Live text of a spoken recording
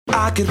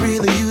I could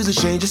really use a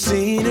change of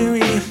scenery.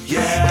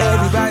 Yeah.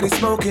 Everybody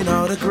smoking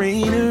all the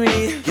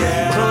greenery.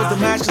 Yeah. Close the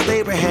match 'cause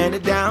they were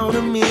handed down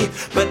to me.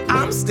 But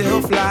I'm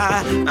still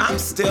fly,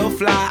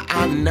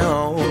 I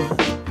know.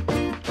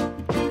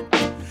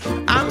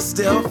 I'm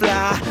still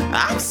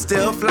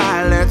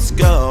fly, let's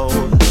go.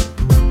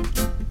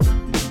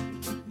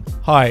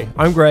 Hi,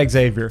 I'm Greg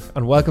Xavier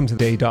and welcome to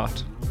Day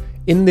Dot.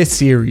 In this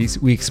series,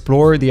 we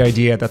explore the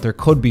idea that there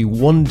could be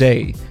one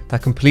day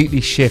that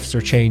completely shifts or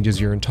changes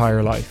your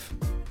entire life.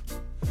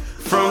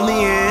 From the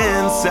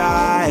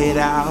inside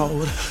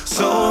out,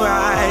 so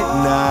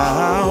right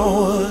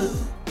now.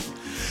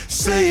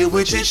 Say it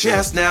with your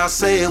chest now,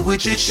 say it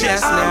with your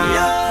chest now.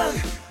 I'm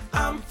young,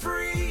 I'm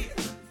free.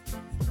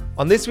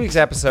 On this week's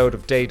episode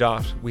of Day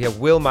Dot, we have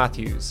Will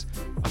Matthews,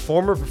 a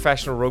former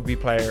professional rugby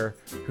player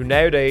who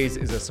nowadays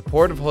is a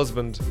supportive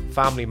husband,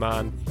 family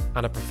man,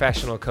 and a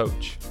professional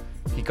coach.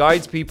 He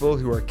guides people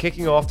who are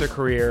kicking off their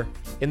career,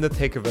 in the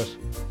thick of it,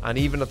 and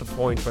even at the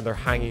point when they're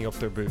hanging up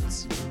their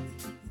boots.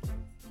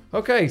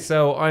 Okay,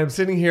 so I am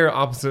sitting here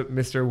opposite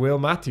Mr. Will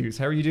Matthews.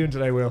 How are you doing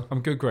today, Will?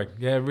 I'm good, Greg.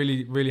 Yeah,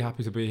 really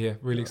happy to be here.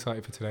 Really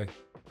excited for today.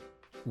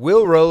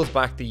 Will rolls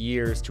back the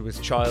years to his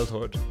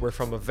childhood, where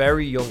from a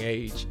very young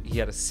age, he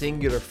had a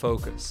singular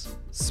focus: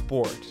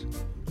 sport.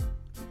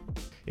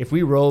 If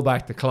we roll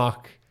back the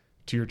clock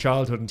to your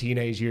childhood and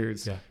teenage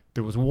years,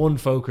 there was one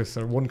focus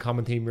and one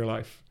common theme in your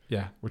life,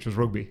 which was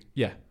rugby.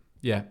 Yeah.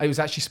 It was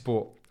actually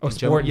sport. Oh,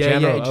 sport in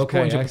general. Yeah,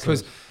 okay,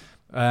 because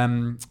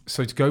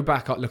so to go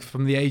back, look,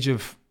 from the age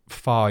of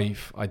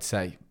 5, I'd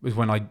say, was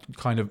when I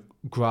kind of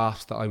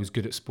grasped that I was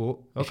good at sport.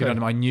 Okay. If you know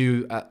what I mean. I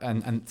knew,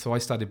 and so I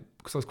started,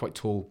 because I was quite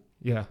tall.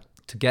 Yeah.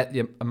 To get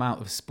the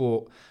amount of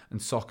sport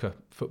and soccer,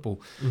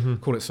 football,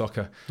 call it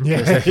soccer. But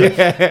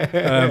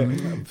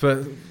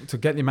to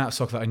get the amount of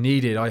soccer that I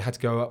needed, I had to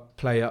go up,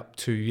 play up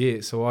 2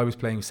 years. So I was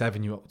playing with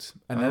 7-year-olds.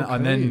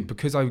 And then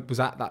because I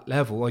was at that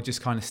level, I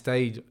just kind of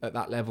stayed at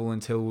that level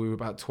until we were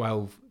about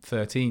 12,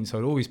 13. So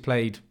I'd always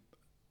played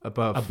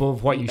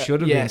above what you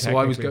should have been. So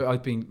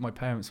my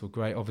parents were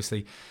great,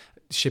 obviously,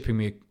 picking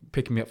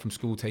me up from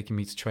school, taking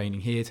me to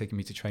training here, taking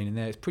me to training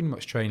there. It's pretty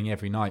much training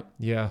every night.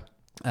 Yeah.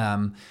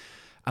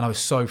 And I was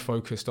so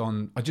focused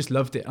on, I just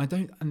loved it.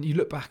 And you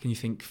look back and you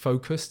think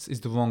focused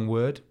is the wrong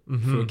word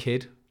for a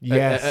kid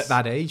at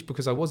that age,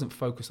 because I wasn't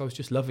focused. I was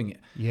just loving it.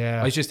 Yeah.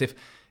 I was just, if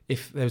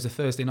there was a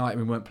Thursday night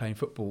and we weren't playing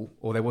football,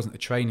 or there wasn't a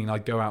training,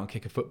 I'd go out and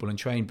kick a football and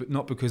train, but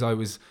not because I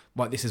was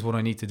like, this is what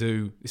I need to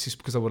do. This is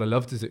because of what I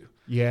love to do.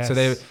 Yes.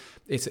 So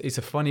it's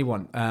a funny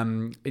one.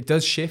 It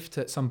does shift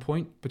at some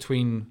point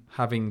between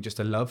having just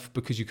a love,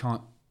 because you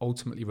can't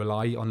ultimately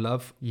rely on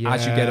love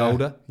as you get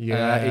older.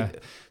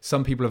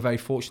 Some people are very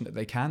fortunate that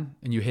they can,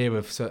 and you hear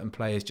of certain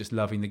players just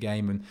loving the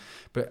game,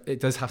 but it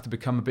does have to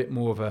become a bit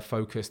more of a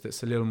focus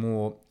that's a little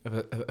more of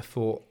a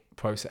thought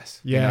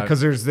process.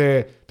 Because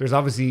there's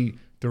obviously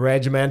the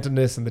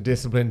regimentedness and the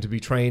discipline to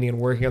be training and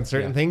working on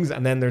certain things,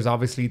 and then there's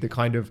obviously the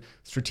kind of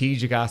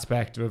strategic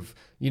aspect of,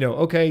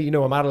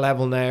 I'm at a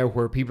level now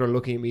where people are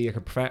looking at me,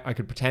 I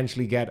could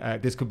potentially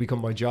get this could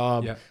become my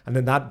job, and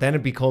then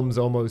it becomes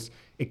almost,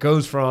 it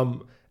goes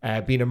from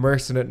being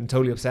immersed in it and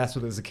totally obsessed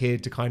with it as a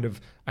kid to kind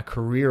of a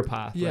career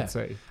path, let's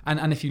say.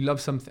 And if you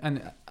love something,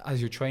 and as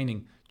you're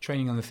training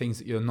on the things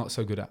that you're not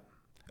so good at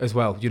as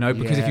well,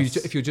 because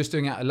if you're just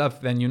doing it out of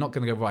love, then you're not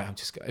going to go, right,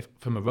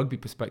 from a rugby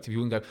perspective, you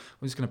wouldn't go,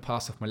 I'm just going to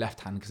pass off my left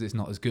hand because it's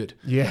not as good.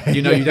 You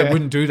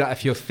wouldn't do that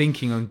if you're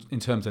thinking in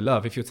terms of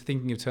love. If you're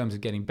thinking in terms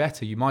of getting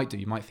better, you might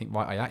think,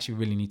 right, I actually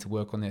really need to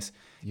work on this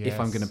if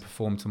I'm going to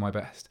perform to my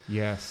best.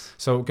 Yes.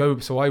 So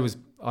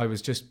I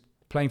was just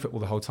playing football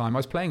the whole time. I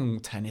was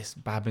playing tennis,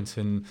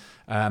 badminton.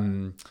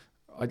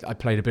 I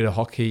played a bit of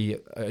hockey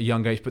at a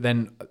young age, but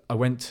then I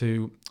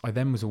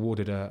then was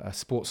awarded a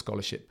sports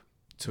scholarship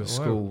to a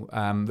school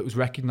that was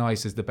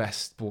recognised as the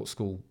best sports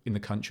school in the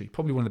country,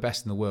 probably one of the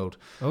best in the world.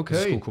 Okay.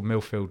 It's a school called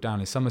Millfield down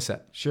in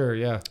Somerset. Sure,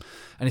 yeah.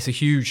 And it's a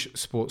huge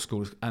sports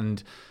school.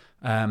 And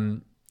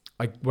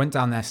I went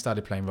down there,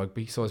 started playing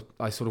rugby. So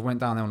I sort of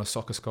went down there on a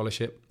soccer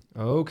scholarship.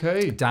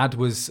 Okay. Dad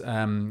was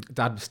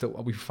still,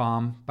 we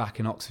farm back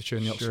in Oxfordshire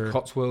in the Oxford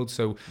Cotswolds.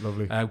 So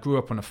lovely. Grew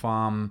up on a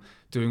farm,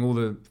 doing all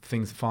the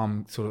things the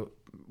farm sort of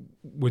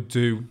would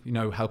do,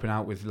 helping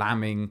out with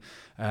lambing,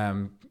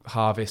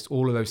 harvest,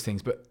 all of those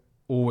things. But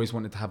always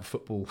wanted to have a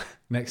football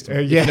next to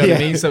it. You know what I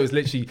mean? So it was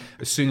literally,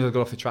 as soon as I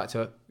got off the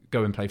tractor,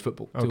 go and play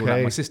football. Do all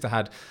that. My sister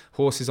had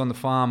horses on the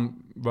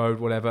farm, rode,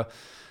 whatever.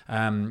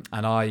 And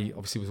I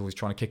obviously was always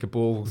trying to kick a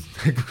ball.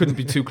 Couldn't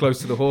be too close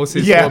to the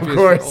horses for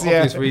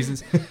obvious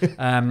reasons.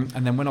 And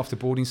then went off to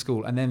boarding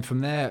school. And then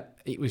from there,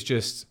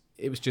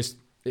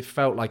 it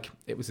felt like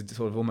it was a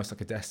sort of almost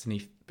like a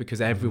destiny,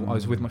 because I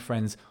was with my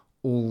friends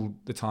all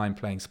the time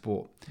playing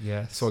sport.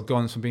 Yes. So I'd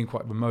gone from being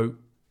quite remote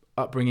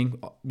upbringing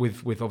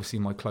with obviously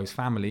my close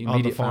family,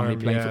 immediate family,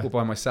 playing football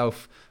by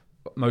myself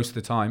most of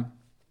the time.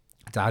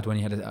 Dad, when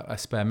he had a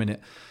spare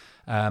minute.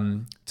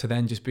 To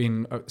then just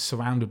being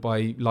surrounded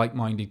by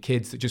like-minded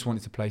kids that just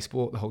wanted to play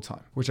sport the whole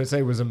time, which I'd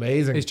say was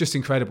amazing. It's just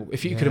incredible.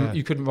 If you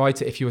couldn't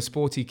write it. If you're a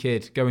sporty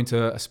kid, go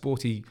into a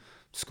sporty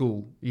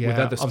school Yeah, with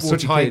other of sporty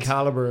such high kids.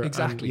 caliber.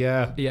 Exactly.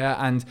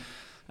 And,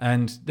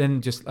 And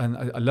then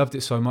I loved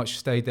it so much,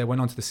 stayed there,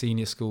 went on to the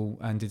senior school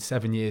and did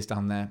 7 years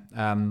down there.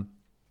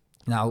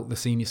 Now the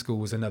senior school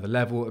was another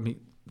level. I mean,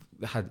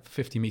 it had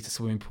 50-meter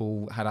swimming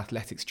pool, had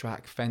athletics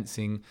track,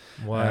 fencing.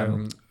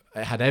 Wow.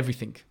 It had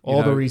everything.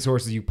 All the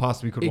resources you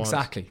possibly could want.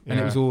 Exactly. And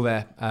it was all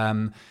there.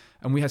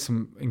 And we had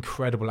some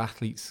incredible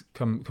athletes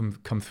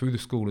come through the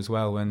school as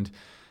well. And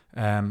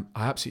I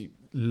absolutely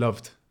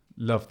loved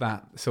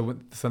that. So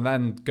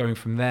then going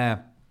from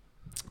there,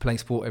 playing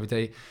sport every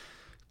day,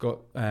 got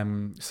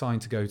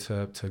signed to go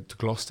to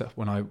Gloucester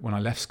when I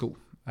left school.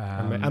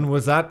 And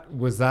was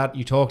that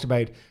you talked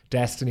about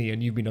destiny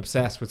and you've been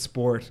obsessed with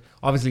sport?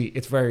 Obviously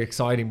it's very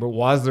exciting, but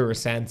was there a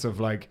sense of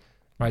like,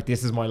 right,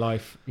 this is my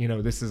life,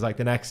 this is like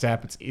the next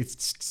step,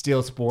 it's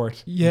still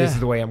sport, this is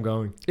the way I'm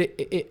going?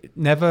 It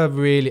never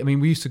really, I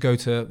mean, we used to go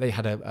to, they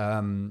had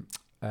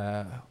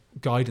a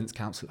guidance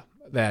counsellor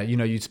there,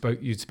 you'd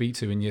speak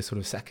to in your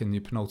sort of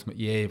your penultimate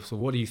year. So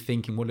what are you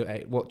thinking,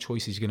 what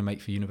choices you're going to make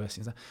for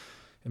university?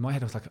 In my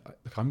head I was like,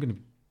 I'm going to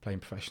be playing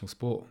professional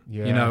sport.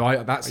 You're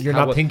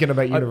not thinking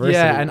about university.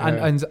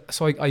 And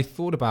so I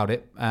thought about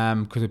it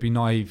because it'd be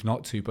naive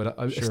not to, but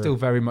I still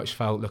very much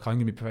felt, look, I'm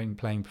going to be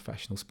playing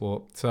professional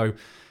sport. So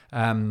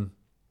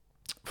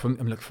from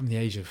the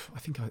age of,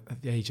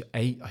 at the age of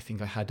 8, I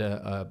think I had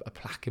a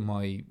plaque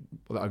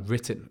that I'd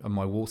written on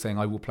my wall saying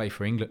I will play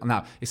for England.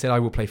 Now it said I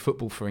will play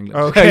football for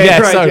England. Okay, yeah,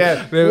 right, so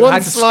yeah.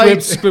 I had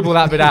to scribble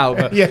that bit out.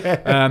 But,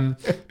 yeah.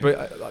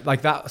 But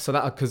like that, so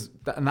that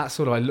that's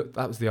sort of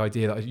that was the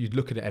idea that you'd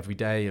look at it every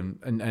day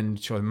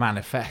and try to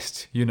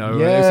manifest.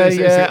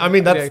 I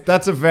mean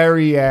that's a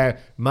very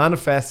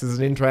manifest is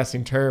an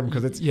interesting term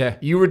because it's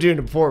you were doing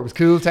it before it was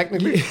cool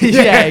technically.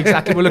 Yeah,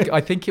 exactly. Well, look,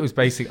 I think it was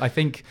basic. I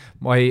think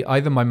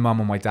either my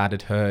mum or my dad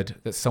had heard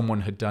that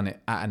someone had done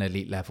it at an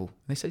elite level. And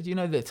they said,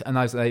 that, and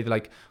I was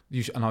like,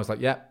 and I was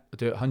like, yeah, I'll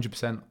do it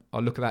 100%.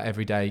 I'll look at that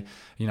every day.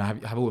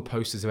 Have all the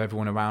posters of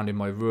everyone around in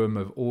my room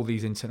of all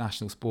these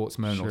international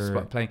sportsmen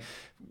or playing,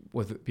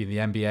 whether it be the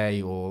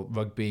NBA or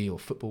rugby or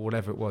football,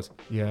 whatever it was.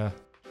 Yeah.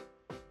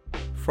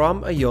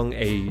 From a young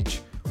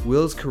age,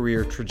 Will's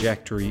career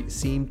trajectory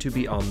seemed to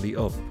be on the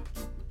up.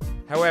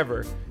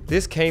 However,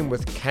 this came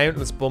with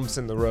countless bumps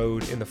in the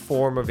road in the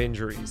form of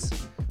injuries.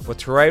 But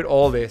throughout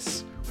all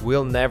this,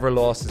 Will never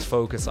lost his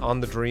focus on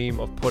the dream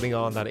of putting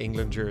on that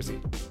England jersey.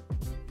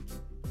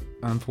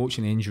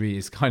 Unfortunately, injury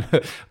is kind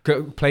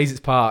of plays its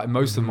part in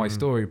most of my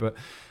story, but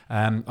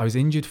I was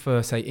injured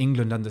for, say,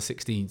 England under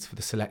 16s for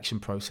the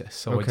selection process.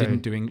 So I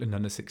didn't do England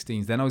under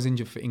 16s. Then I was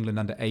injured for England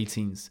under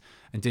 18s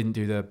and didn't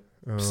do the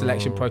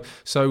selection process.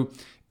 So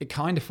it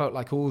kind of felt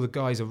like all the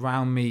guys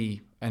around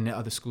me and the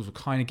other schools were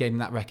kind of getting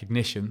that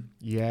recognition.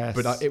 Yes.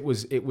 But it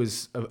was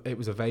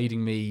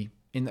evading me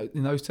in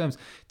those terms.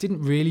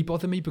 Didn't really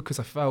bother me because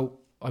I felt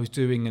I was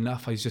doing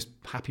enough. I was just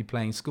happy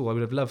playing school. I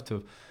would have loved to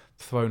have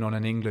thrown on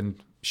an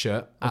England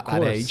shirt at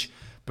that age,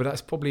 but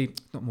that's probably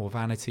not more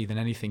vanity than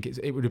anything.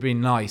 It would have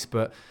been nice,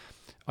 but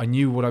I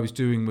knew what I was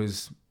doing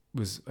was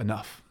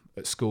enough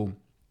at school.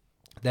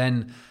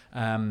 Then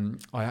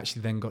I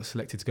actually then got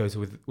selected to go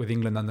with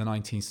England under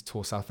 19s to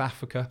tour South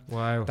Africa.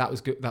 Wow, that was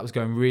good. That was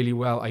going really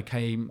well. I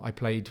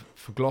played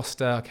for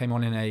Gloucester. I came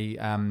on in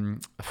a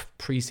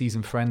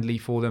pre-season friendly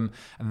for them,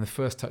 and the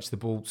first touch of the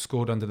ball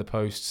scored under the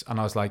posts, and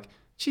I was like,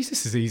 "Jeez,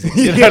 this is easy."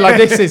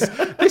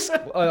 This.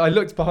 I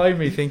looked behind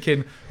me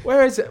thinking,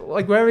 "Where is it?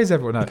 Like, where is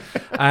everyone now?"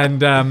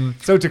 And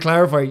so to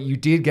clarify, you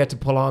did get to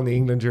pull on the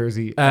England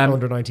jersey at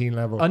under 19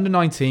 level. Under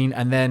 19,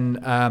 and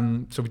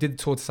then so we did the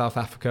tour to South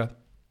Africa.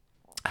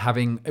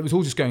 It was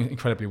all just going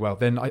incredibly well.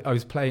 Then I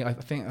was playing, I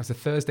think it was a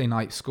Thursday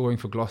night, scoring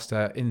for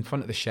Gloucester in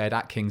front of the shed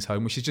at King's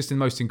Home, which is just the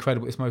most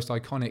incredible, it's the most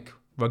iconic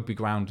rugby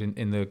ground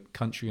in the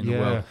country and the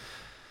world.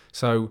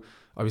 So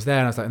I was there,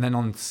 and I was like, and then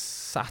on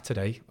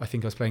Saturday, I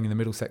think I was playing in the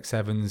Middlesex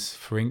Sevens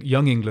for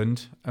Young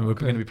England, and we're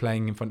going to be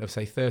playing in front of,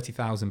 say,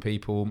 30,000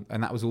 people,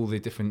 and that was all the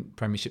different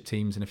Premiership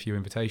teams and a few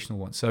invitational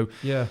ones. So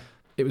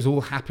it was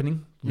all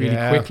happening really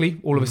quickly,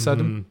 all of a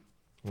sudden.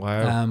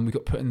 Wow. We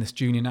got put in this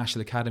junior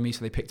national academy,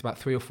 so they picked about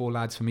 3 or 4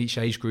 lads from each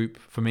age group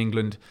from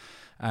England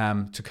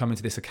to come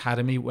into this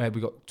academy where we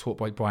got taught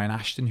by Brian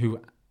Ashton,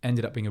 who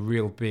ended up being a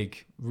real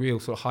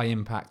sort of high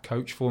impact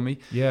coach for me.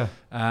 Yeah.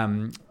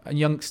 And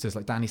youngsters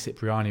like Danny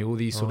Cipriani, all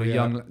these sort of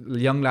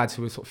young lads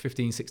who were sort of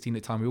 15, 16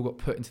 at the time, we all got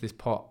put into this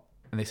pot,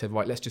 and they said,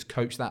 right, let's just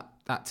coach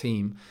that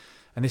team.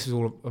 And this was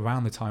all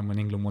around the time when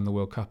England won the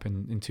World Cup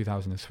in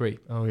 2003.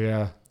 Oh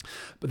yeah.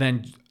 But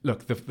then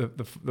look,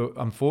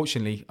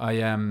 unfortunately,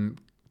 I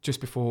just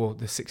before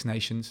the Six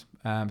Nations,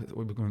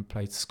 we were going to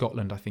play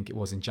Scotland, I think it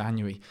was in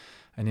January,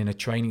 and in a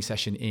training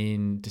session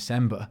in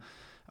December,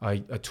 I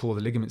tore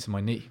the ligaments in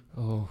my knee.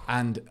 Oh.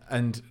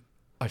 And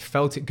I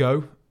felt it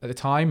go, at the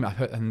time. I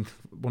heard, and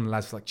one of the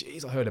lads was like,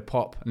 "Geez, I heard a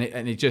pop,"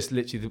 and it just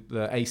literally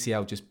the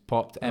ACL just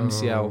popped,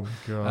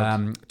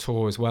 MCL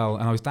tore as well.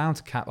 And I was down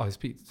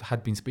to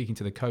had been speaking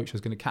to the coach. I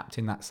was going to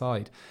captain that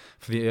side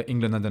for the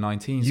England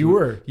under-19s. You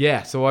were?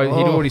 Yeah. So he'd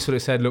already sort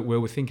of said, "Look, Will,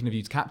 we're thinking of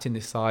you to captain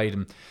this side,"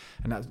 and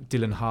that's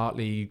Dylan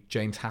Hartley,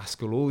 James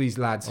Haskell, all these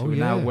lads who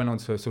now went on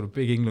to sort of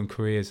big England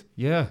careers.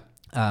 Yeah.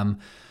 And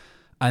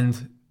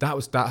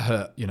that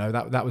hurt.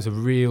 That was a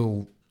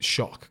real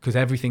shock because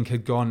everything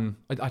had gone.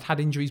 I'd had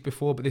injuries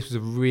before, but this was a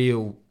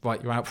real,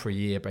 right, you're out for a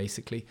year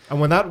basically. And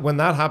when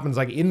that happens,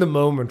 like in the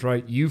moment,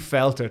 right, you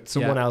felt it,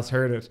 someone else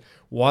heard it.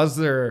 Was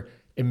there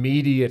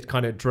immediate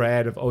kind of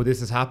dread of, oh,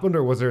 this has happened,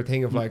 or was there a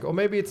thing of like, oh,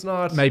 maybe it's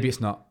not? Maybe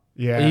it's not.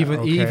 Yeah.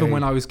 Even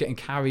when I was getting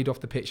carried off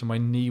the pitch and my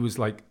knee was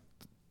like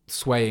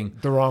swaying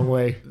the wrong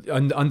way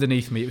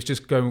underneath me, it was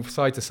just going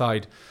side to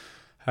side.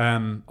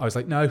 I was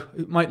like, no,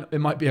 it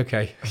might be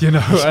okay, And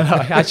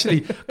I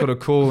actually got a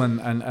call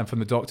and from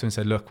the doctor and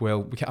said, look,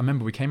 Will, I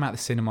remember we came out of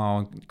the cinema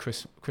on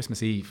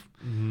Christmas Eve,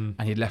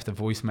 and he'd left a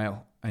voicemail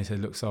and he said,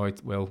 look, sorry,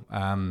 Will,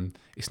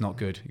 it's not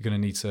good. You're going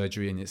to need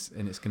surgery and it's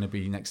going to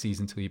be next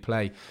season till you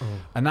play.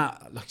 And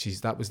that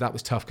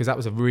was tough because that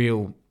was a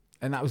real.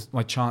 And that was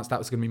my chance. That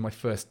was going to be my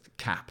first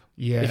cap.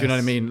 Yes. If you know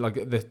what I mean.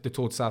 Like the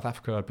tour to South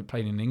Africa, I'd been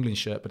playing in an England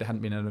shirt, but it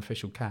hadn't been an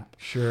official cap.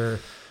 Sure.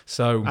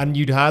 So, and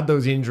you'd had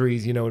those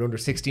injuries, at under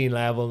 16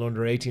 level and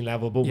under 18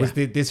 level, but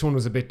this one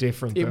was a bit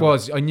different. It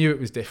was. I knew it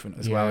was different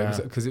as well.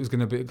 Because it was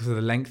going to be because of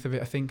the length of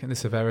it, I think, and the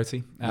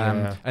severity.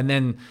 And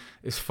then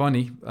it's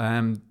funny.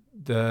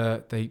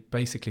 They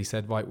basically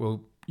said, right,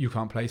 well, you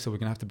can't play, so we're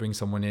going to have to bring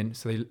someone in.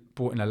 So they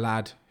brought in a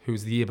lad who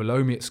was the year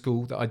below me at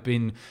school that I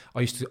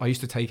used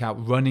to take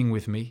out running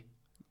with me.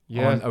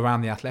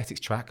 Around the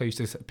athletics track. I used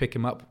to pick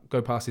him up, go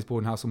past his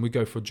boarding house, and we'd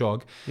go for a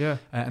jog. Yeah.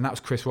 And that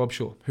was Chris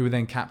Robshaw, who would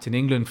then captain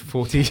England for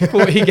 40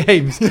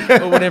 games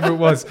or whatever it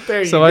was.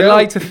 So I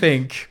like to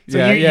think.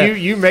 So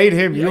you made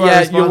him. You're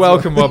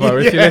welcome,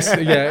 Robbo. If you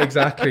listen,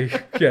 exactly.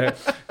 Yeah.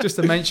 Just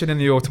to mention in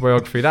the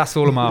autobiography, that's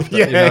all I'm after.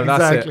 That's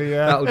exactly. It.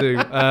 Yeah. That'll do.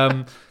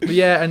 But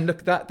and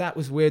look, that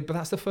was weird. But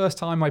that's the first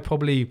time I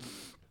probably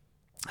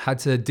had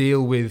to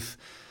deal with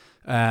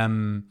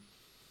things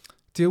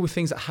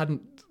that I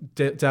hadn't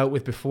dealt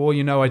with before.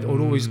 I'd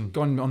always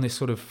gone on this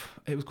sort of,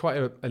 it was quite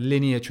a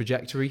linear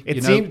trajectory.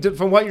 It seemed,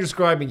 from what you're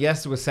describing,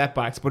 yes, there was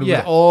setbacks, but it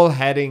was all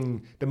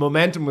heading, the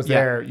momentum was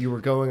there, you were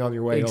going on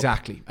your way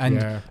exactly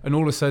up. And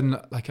all of a sudden,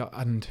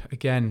 and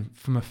again,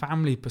 from a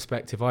family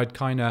perspective, I'd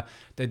gone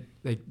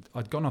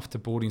off to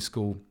boarding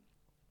school.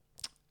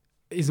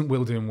 Isn't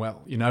Will doing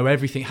well?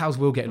 Everything, how's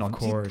Will getting on? Of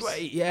course. He's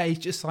great. Yeah, he's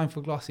just signed for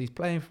Gloucester, he's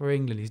playing for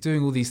England, he's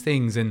doing all these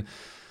things, and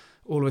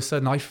all of a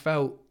sudden I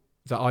felt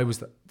that I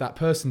was that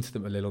person to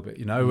them a little bit,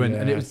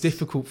 and it was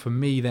difficult for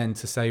me then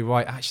to say,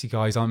 right, actually,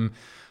 guys,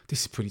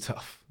 this is pretty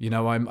tough,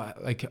 I'm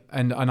like,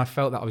 and I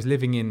felt that I was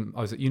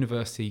at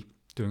university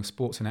doing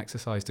sports and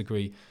exercise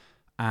degree,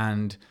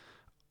 and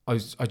I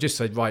just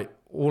said, right,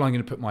 all I'm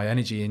going to put my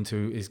energy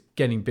into is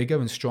getting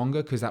bigger and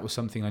stronger, because that was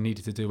something I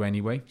needed to do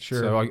anyway. Sure.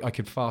 So I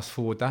could fast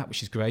forward that,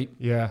 which is great.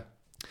 Yeah.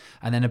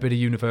 And then a bit of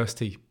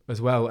university as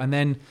well,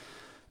 and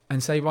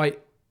say, right,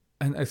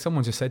 and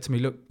someone just said to me,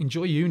 look,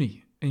 enjoy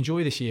uni.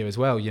 Enjoy this year as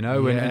well,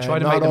 and try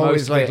to make the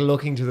most of it. Not always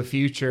looking to the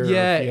future.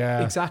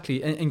 Yeah,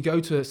 exactly. And go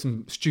to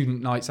some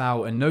student nights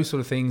out and those sort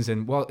of things,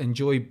 and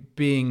enjoy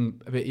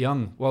being a bit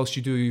young whilst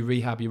you do your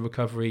rehab, your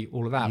recovery,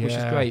 all of that, which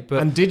is great.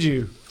 But and did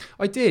you?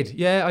 I did.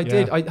 Yeah, I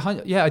did.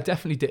 I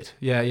definitely did.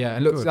 Yeah.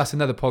 And look, that's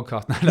another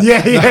podcast. No,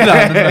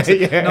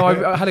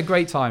 I had a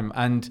great time,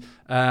 and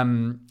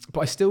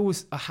but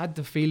I had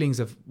the feelings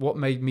of what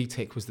made me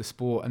tick was the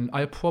sport, and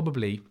I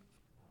probably,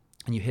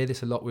 and you hear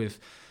this a lot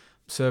with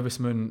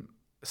servicemen,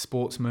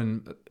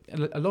 sportsmen,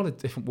 a lot of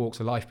different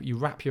walks of life, but you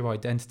wrap your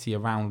identity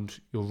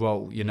around your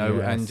role,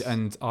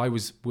 and I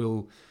was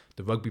Will,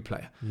 the rugby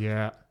player,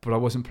 but I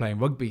wasn't playing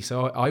rugby,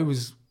 so I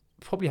was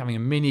probably having a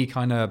mini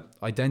kind of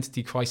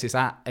identity crisis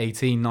at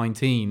 18,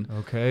 19,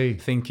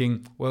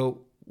 thinking,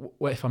 well,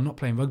 what if I'm not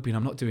playing rugby and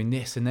I'm not doing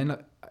this? And then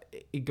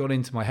it got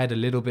into my head a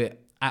little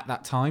bit at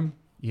that time.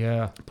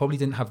 Probably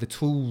didn't have the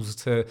tools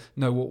to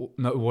know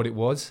what it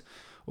was,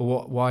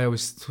 or why I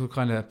was sort of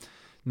kind of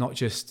not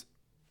just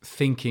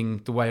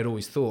thinking the way I'd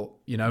always thought,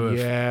 right,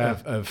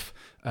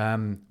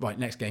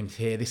 next game's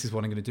here, this is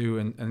what I'm going to do,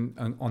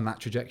 and on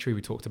that trajectory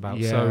we talked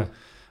about. So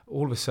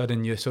all of a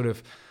sudden you're sort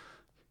of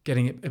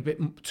getting a bit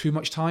too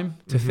much time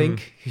to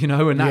think,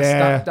 and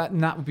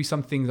that would be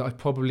something that I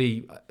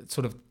probably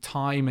sort of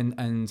time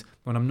and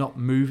when I'm not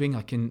moving,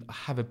 I can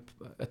have a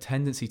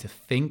tendency to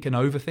think and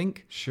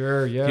overthink.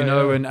 Sure,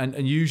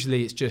 and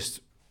usually it's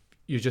just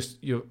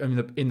you're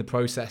in the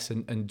process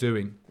and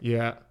doing.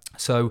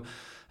 So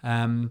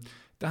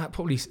that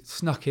probably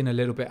snuck in a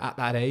little bit at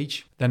that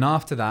age. Then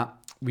after that,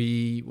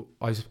 I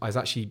was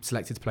actually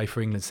selected to play for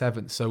England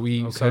Sevens. So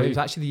it was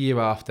actually the year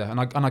after, and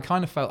I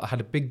kind of felt I had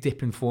a big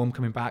dip in form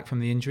coming back from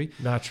the injury.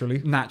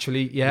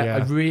 Naturally, yeah. I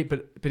really,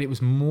 but it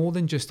was more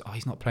than just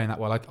he's not playing that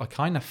well. I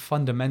kind of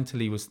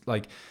fundamentally was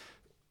like,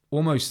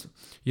 almost,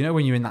 you know,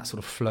 when you're in that sort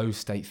of flow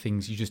state,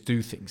 things, you just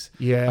do things.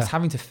 Yeah. I was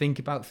having to think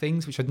about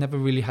things, which I'd never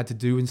really had to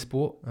do in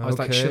sport. I was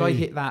like, should I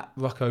hit that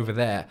ruck over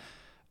there?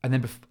 And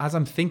then as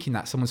I'm thinking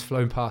that, someone's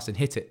flown past and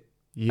hit it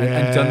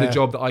and done the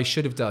job that I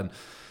should have done.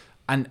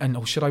 And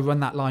or should I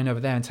run that line over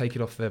there and take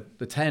it off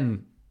the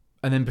 10?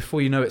 And then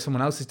before you know it,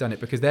 someone else has done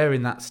it because they're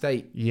in that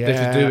state. Yeah.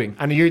 They're just doing.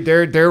 And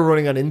they're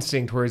running on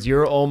instinct, whereas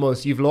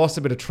you've lost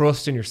a bit of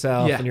trust in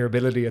yourself and your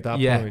ability at that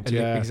point.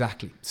 Yeah,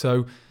 exactly.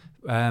 So,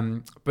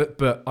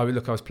 but I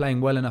was playing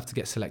well enough to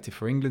get selected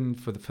for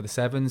England for the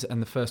sevens,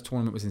 and the first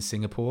tournament was in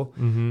Singapore,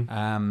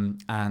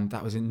 and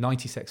that was in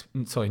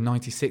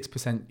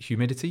 96%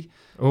 humidity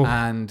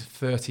and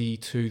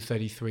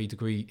 33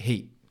 degree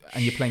heat.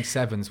 And you're playing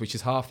sevens, which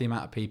is half the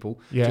amount of people,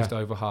 just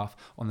over half,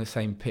 on the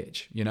same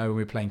pitch. You know,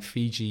 we were playing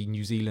Fiji,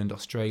 New Zealand,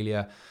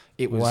 Australia.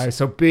 It was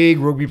so big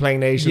rugby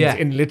playing nations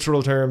in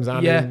literal terms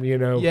and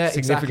in,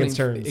 significance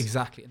terms.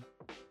 Exactly.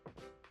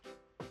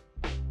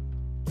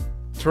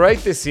 Throughout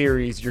this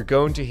series, you're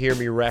going to hear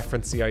me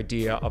reference the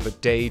idea of a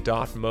day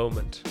dot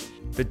moment.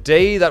 The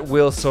day that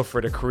Will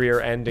suffered a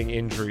career-ending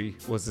injury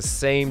was the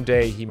same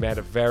day he met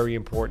a very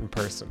important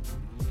person.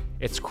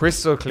 It's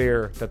crystal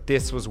clear that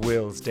this was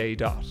Will's day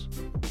dot.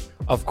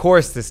 Of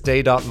course, this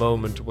day dot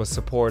moment was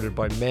supported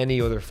by many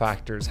other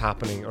factors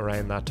happening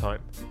around that time.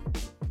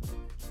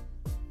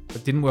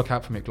 It didn't work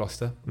out for me at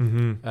Gloucester.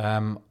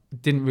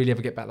 Didn't really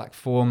ever get back that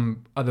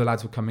form. Other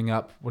lads were coming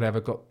up, whatever,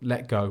 got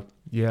let go.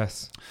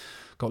 Yes.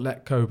 Got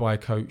let go by a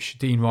coach,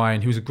 Dean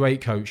Ryan, who was a great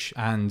coach,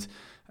 and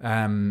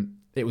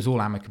it was all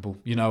amicable.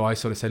 You know, I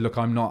sort of said, look,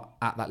 I'm not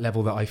at that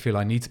level that I feel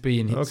I need to be.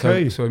 And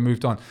so I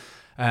moved on.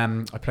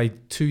 I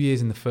played 2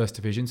 years in the first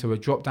division, so I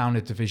dropped down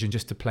a division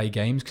just to play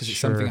games because it's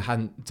something I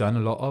hadn't done a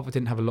lot of. I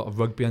didn't have a lot of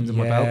rugby under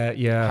my belt.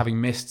 Having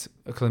missed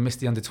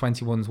the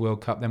under-21s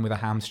World Cup, then with a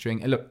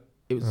hamstring. And look,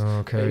 it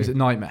was a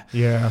nightmare.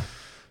 Yeah.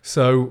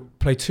 So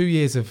played 2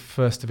 years of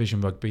first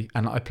division rugby,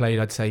 and I played,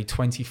 I'd say,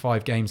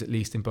 25 games at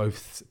least in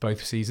both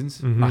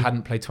seasons. I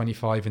hadn't played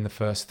 25 in the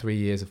first 3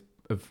 years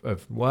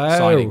of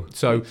signing.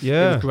 So it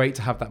was great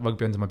to have that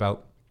rugby under my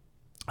belt.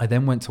 I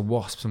then went to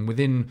Wasps, and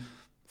within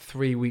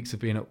 3 weeks of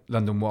being at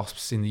London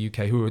Wasps in the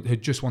UK, who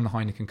had just won the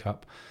Heineken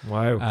Cup.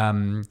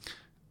 Wow.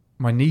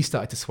 My knee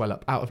started to swell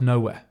up out of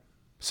nowhere.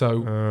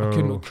 So I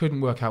couldn't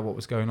work out what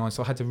was going on.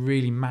 So I had to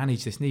really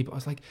manage this knee. But I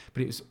was like,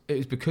 it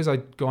was because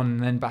I'd gone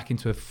then back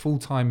into a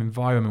full-time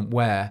environment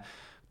where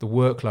the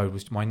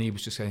workload my knee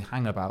was just going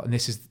hang about. And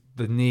this is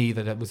the knee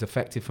that was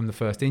affected from the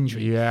first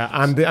injury. Yeah.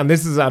 And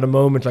this is at a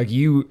moment like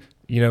you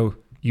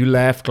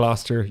left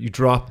Gloucester, you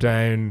dropped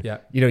down,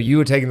 you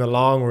were taking the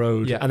long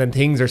road and then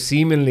things are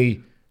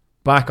seemingly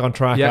back on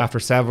track after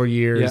several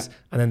years,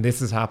 and then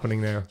this is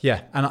happening now.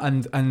 Yeah,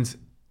 and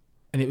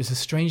it was the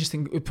strangest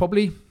thing.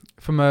 Probably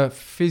from a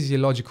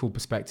physiological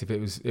perspective, it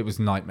was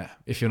nightmare,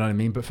 if you know what I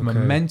mean. But from a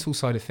mental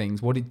side of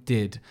things, what it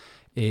did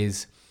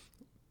is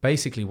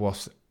basically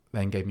Wasps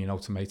then gave me an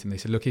ultimatum. They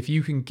said, look, if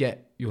you can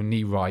get your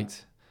knee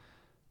right,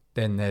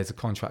 then there's a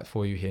contract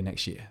for you here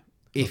next year.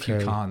 If you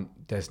can't,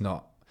 there's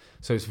not.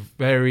 So it's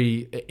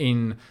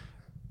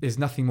there's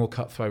nothing more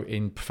cutthroat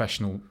in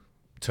professional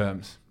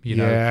terms, you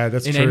know,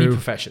 that's in true. Any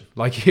profession.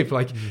 Like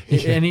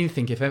if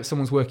anything, if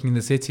someone's working in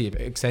the city, if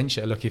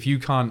Accenture, look, if you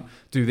can't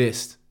do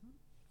this,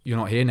 you're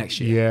not here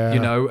next year, you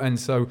know. And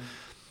so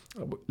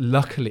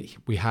luckily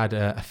we had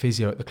a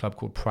physio at the club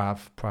called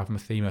Prav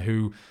Mathema,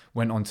 who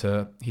went on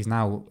he's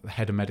now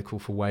head of medical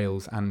for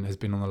Wales and has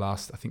been on the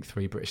last, I think,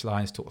 3 British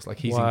Lions tours. Like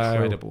he's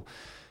incredible.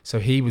 So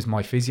he was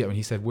my physio, and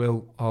he said,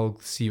 Will, I'll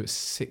see you at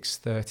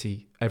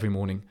 6:30 every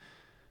morning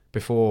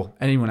before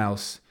anyone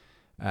else,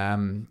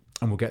 and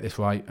we'll get this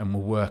right and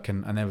we'll work.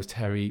 And there was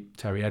Terry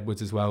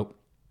Edwards as well.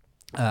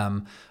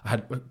 I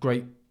had a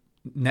great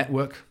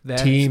network there.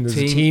 There's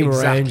a team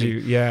around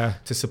you,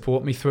 to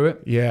support me through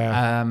it.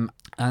 Yeah.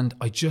 And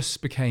I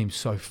just became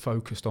so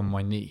focused on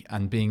my knee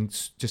and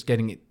just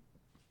getting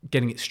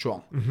it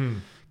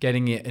strong,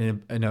 getting it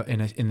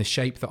in the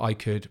shape that I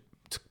could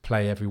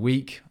play every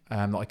week,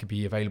 that I could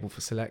be available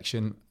for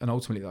selection, and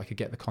ultimately that I could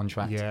get the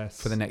contract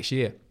for the next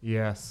year.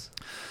 Yes.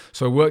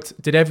 So I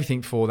did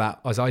everything for that.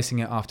 I was icing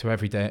it after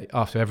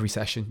every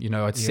session. You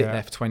know, I'd sit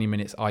there for 20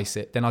 minutes, ice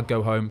it. Then I'd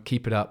go home,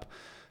 keep it up,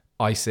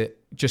 ice it,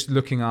 just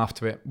looking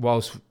after it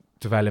whilst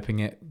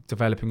developing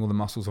all the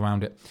muscles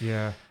around it.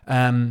 Yeah.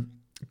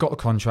 Got the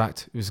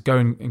contract. It was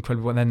going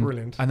incredible. And then,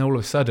 brilliant. And all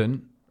of a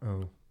sudden,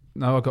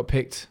 I got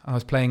picked. I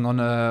was playing on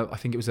I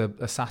think it was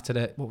a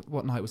Saturday.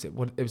 What night was it?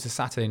 It was a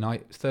Saturday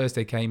night.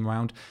 Thursday came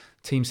around.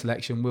 Team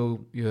selection.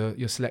 Will,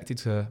 you're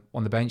selected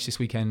on the bench this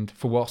weekend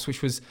for Wasps,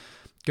 which was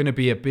going to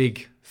be a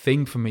big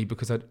thing for me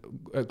because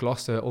at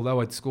Gloucester, although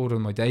I'd scored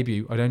on my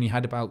debut, I'd only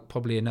had about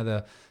probably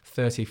another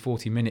 30,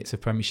 40 minutes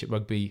of Premiership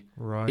rugby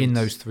in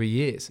those 3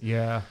 years.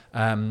 Yeah.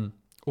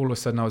 All of a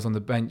sudden I was on the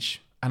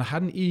bench and I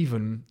hadn't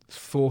even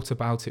thought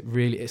about it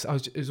really. It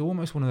was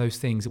almost one of those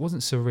things. It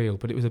wasn't surreal,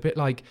 but it was a bit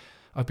like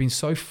I've been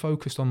so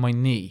focused on my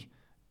knee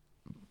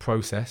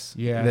process.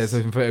 Yes. There's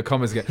inverted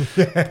commas again.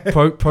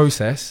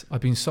 Process.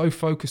 I've been so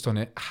focused on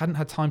it. I hadn't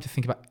had time to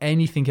think about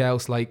anything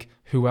else, like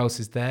who else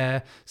is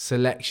there,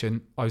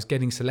 selection. I was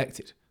getting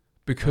selected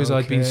because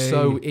I'd been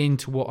so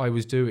into what I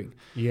was doing.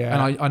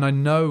 Yeah. And I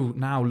know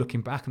now,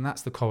 looking back, and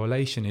that's the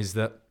correlation, is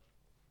that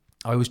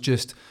I was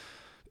just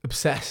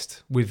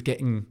obsessed with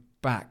getting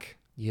back.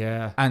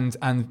 Yeah.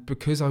 And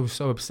because I was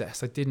so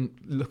obsessed, I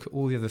didn't look at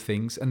all the other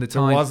things. And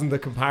there wasn't the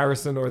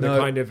comparison or the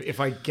kind of,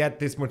 if I get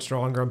this much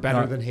stronger, I'm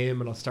better than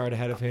him and I'll start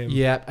ahead of him.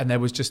 Yeah. And there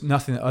was just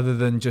nothing other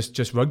than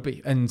just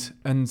rugby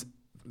and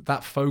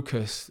that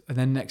focus. And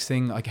then next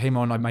thing I came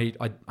on,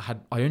 I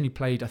only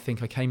played, I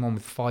think I came on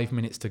with 5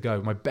 minutes to go. One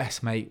of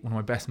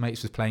my best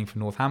mates was playing for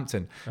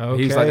Northampton. Okay.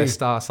 He was like their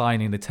star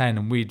signing, the 10,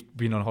 and we'd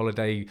been on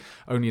holiday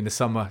only in the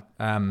summer.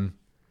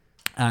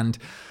 And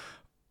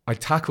I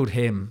tackled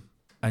him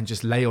and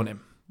just lay on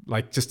him,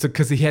 like just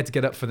because he had to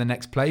get up for the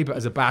next play. But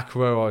as a back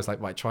row, I was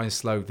like, right, try and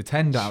slow the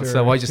 10 down. Sure.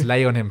 So I just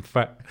lay on him,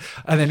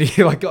 and then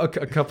he like got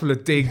a couple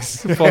of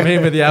digs from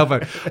him with the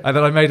elbow, and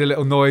then I made a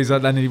little noise,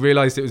 and then he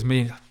realised it was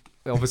me.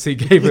 Obviously,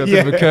 gave it a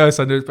bit of a curse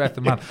under his breath,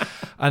 the man,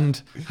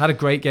 and had a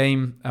great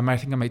game. I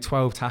think I made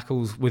 12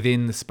 tackles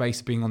within the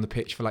space of being on the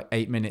pitch for like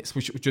 8 minutes,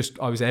 which was just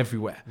I was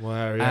everywhere.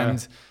 Wow, yeah.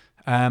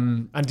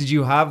 And did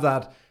you have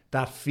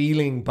that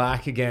feeling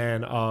back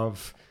again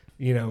of,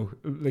 you know,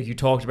 like you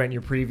talked about in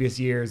your previous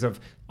years of,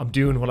 I'm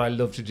doing what I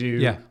love to do.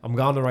 Yeah. I'm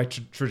on the right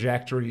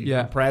trajectory.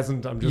 Yeah. I'm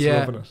present. I'm just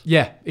loving it.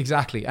 Yeah,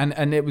 exactly.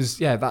 And it was,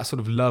 that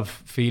sort of love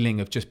feeling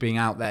of just being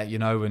out there, you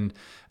know, and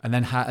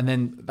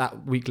then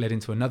that week led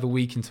into another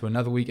week,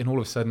 and all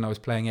of a sudden I was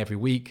playing every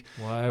week.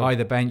 Wow.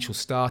 Either bench or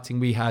starting.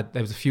 There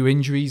was a few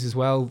injuries as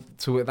well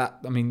to that.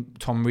 I mean,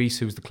 Tom Rees,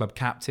 who was the club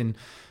captain,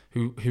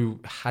 who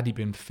had he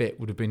been fit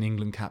would have been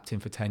England captain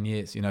for 10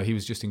 years. You know, he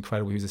was just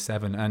incredible. He was a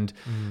 7, and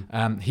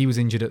he was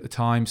injured at the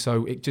time,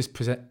 so it just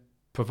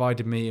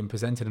provided me and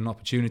presented an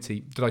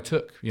opportunity that I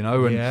took, you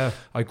know, and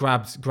I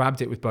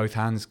grabbed it with both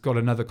hands, got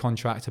another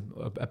contract,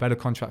 a better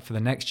contract for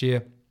the next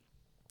year.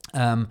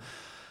 But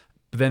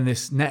then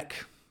this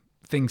neck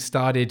thing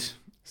started.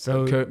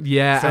 So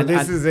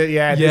this is it.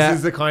 Yeah, this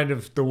is the kind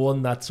of the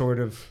one that sort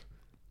of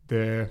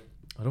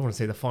I don't want to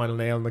say the final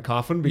nail in the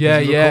coffin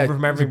because you recover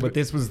from everything, but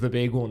this was the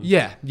big one.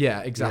 Yeah,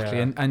 exactly.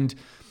 Yeah. And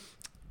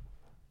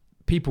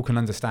people can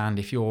understand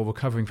if you're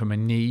recovering from a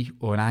knee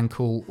or an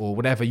ankle or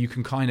whatever, you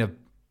can kind of,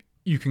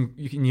 you can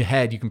in your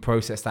head, you can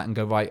process that and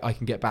go, right, I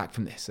can get back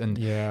from this. And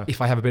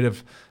if I have a bit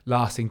of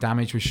lasting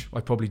damage, which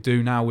I probably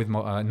do now with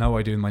my, know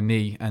I do with my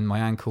knee and my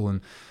ankle,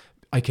 and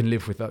I can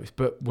live with those.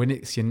 But when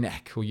it's your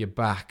neck or your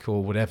back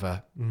or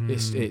whatever,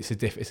 it's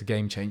a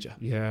game changer.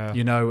 Yeah.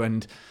 You know,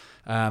 and,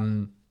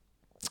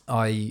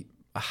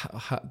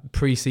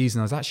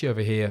 pre-season I was actually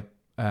over here,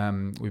 we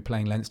were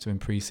playing Leinster in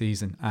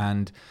pre-season,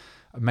 and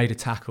I made a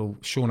tackle.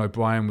 Sean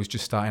O'Brien was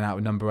just starting out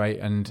with number 8,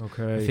 and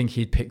I think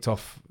he'd picked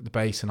off the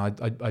base, and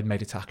I'd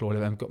made a tackle or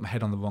whatever, and got my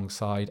head on the wrong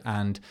side,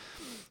 and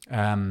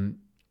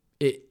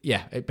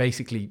it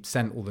basically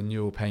sent all the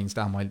neural pains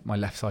down my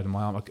left side of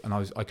my arm, and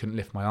I couldn't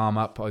lift my arm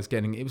up.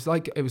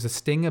 It was a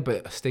stinger,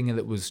 but a stinger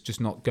that was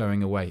just not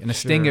going away. And a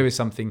stinger is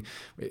something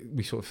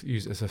we sort of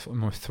use as a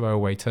more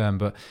throwaway term,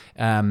 but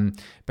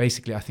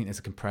basically I think there's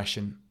a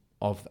compression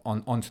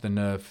onto the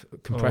nerve,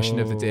 compression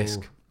of the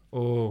disc.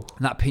 And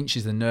that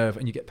pinches the nerve,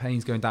 and you get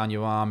pains going down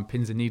your arm,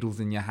 pins and needles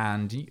in your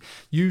hand.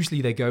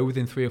 Usually they go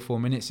within 3 or 4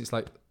 minutes. It's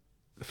like,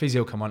 the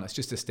physio, come on, it's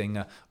just a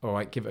stinger. All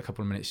right, give it a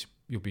couple of minutes.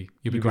 You'll be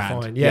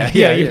grand. Fine. Yeah,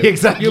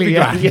 exactly. You'll be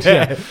grand.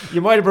 Yeah.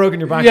 You might have broken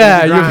your back.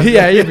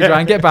 You'll be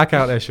grand. Get back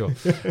out there, sure.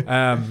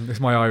 It's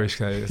my Irish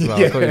code as well.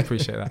 I thought you'd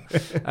appreciate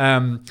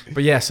that.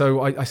 But yeah,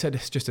 so I said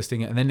it's just a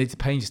stinger, and then the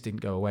pain just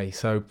didn't go away.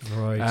 So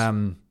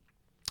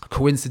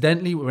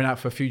coincidentally, we went out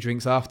for a few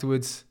drinks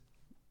afterwards.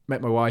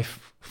 Met my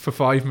wife for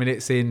 5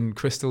 minutes in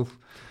Crystal.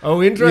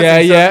 Oh,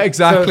 interesting. Yeah,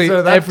 exactly.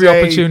 So every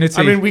day, opportunity.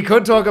 I mean, we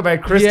could talk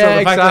about Crystal,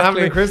 the fact that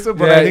happened in Crystal,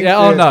 but I think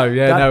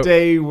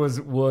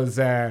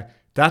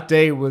that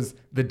day was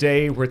the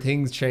day where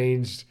things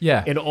changed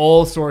in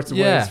all sorts of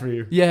ways for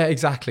you. Yeah,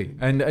 exactly.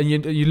 And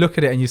you look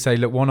at it and you say,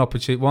 look, one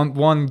opportunity,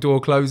 one door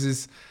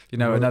closes, you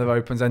know, another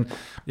opens. And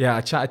I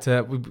chatted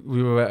to,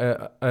 we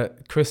were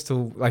at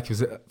Crystal, like it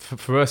was,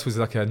 for us was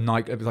like it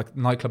was like a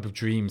nightclub of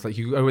dreams. Like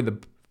you go at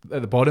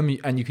the bottom,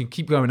 and you can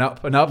keep going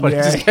up and up, and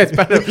it just gets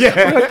better.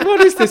 We're like, what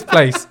is this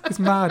place? It's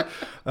mad.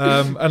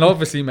 And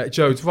obviously met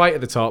Jode's right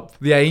at the top,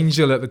 the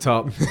angel at the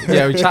top. We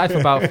chatted for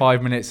about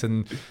 5 minutes,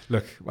 and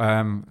look,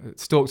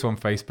 stalked her on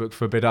Facebook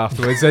for a bit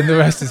afterwards, and the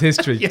rest is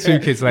history. 2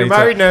 kids later. You're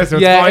married now, so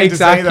it's fine to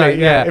say that.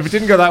 Yeah. If it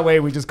didn't go that way,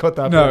 we just cut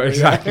that. No,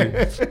 exactly.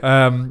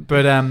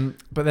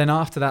 But then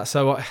after that,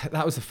 so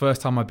that was the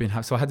first time I'd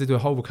been. So I had to do a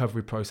whole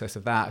recovery process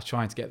of that,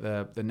 trying to get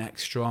the neck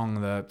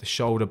strong, the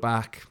shoulder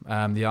back,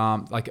 the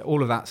arm, like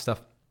all of that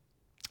stuff.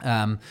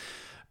 And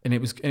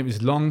it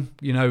was long,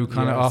 you know,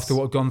 kind of after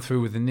what I'd gone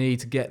through with the knee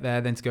to get there,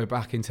 then to go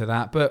back into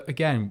that. But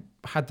again,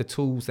 had the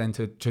tools then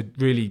to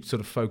really sort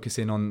of focus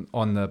in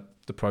on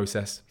the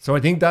process. So I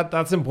think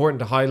that's important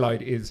to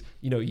highlight is,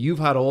 you know, you've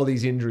had all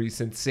these injuries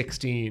since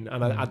 16,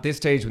 and at this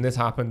stage when this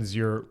happens,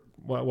 you're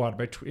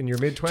in your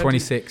mid 20s?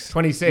 26.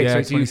 26. Yeah,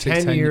 Right? So you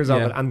 26, 10 years of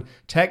yeah. it. And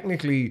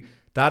technically,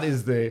 that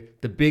is the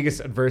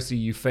biggest adversity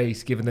you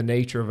face, given the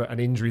nature of an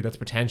injury that's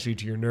potentially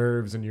to your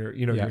nerves and your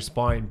Yeah. your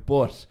spine.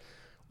 But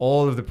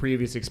all of the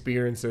previous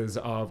experiences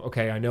of,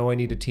 okay, I know I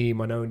need a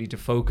team, I know I need to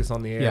focus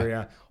on the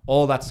area,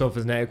 all that stuff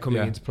is now coming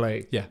Yeah. into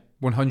play. Yeah,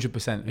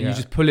 100%. And Yeah. you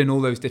just pull in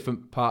all those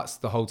different parts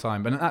the whole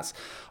time. And that's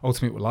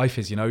ultimately what life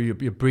is,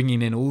 you're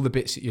bringing in all the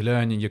bits that you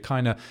learn, and you're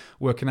kind of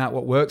working out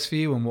what works for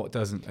you and what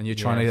doesn't. And you're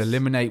trying to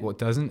eliminate what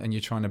doesn't, and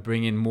you're trying to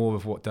bring in more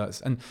of what does.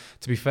 And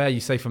to be fair,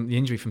 you say from the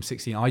injury from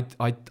 16,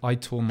 I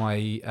tore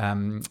my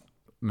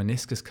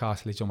meniscus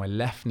cartilage on my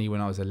left knee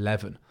when I was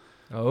 11.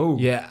 Oh.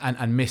 Yeah,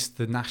 and missed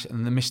the national,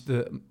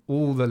 and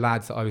all the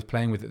lads that I was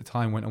playing with at the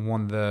time went and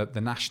won the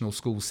national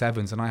school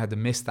sevens, and I had to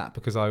miss that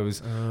because I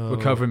was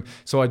recovering.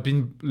 So I'd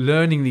been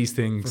learning these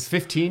things For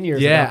 15 years.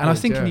 Yeah, at that and I point,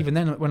 was thinking even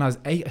then, when I was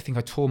 8, I think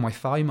I tore my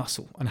thigh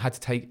muscle and had to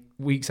take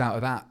weeks out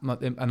of that,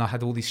 and I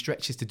had all these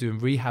stretches to do in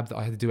rehab that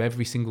I had to do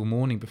every single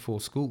morning before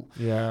school.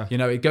 Yeah.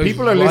 It goes.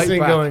 People are right listening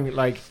back. going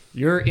like,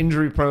 your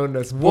injury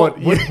proneness.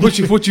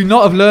 Would you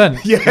not have learned?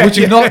 Would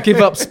you not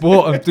give up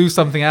sport and do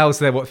something else?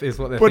 There, what they're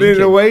But thinking.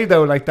 in a way,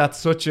 though, like that's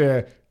such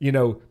a,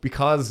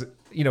 because,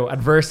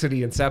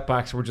 adversity and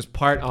setbacks were just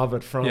part of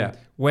it from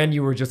when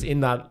you were just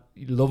in that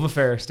love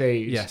affair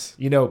stage. Yes.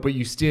 But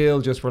you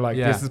still just were like,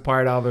 this is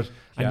part of it.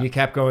 And you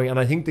kept going. And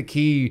I think the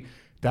key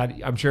that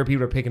I'm sure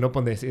people are picking up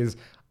on this is,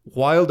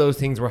 while those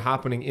things were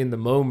happening in the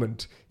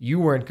moment,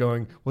 you weren't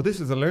going, well, this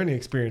is a learning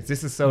experience.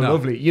 This is so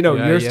lovely.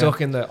 You're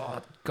stuck in the,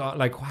 oh God,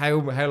 like how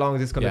long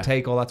is this going to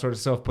take? All that sort of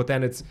stuff. But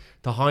then it's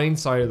the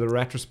hindsight of the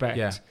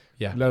retrospect.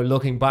 Yeah.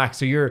 Looking back.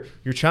 So you're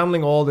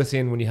channeling all this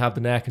in when you have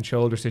the neck and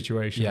shoulder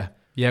situation.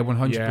 Yeah,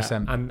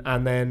 100%.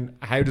 And then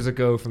how does it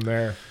go from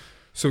there?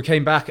 So we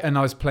came back and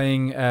I was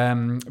playing,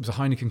 it was a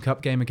Heineken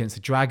Cup game against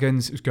the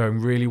Dragons. It was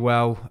going really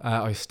well.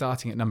 I was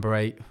starting at number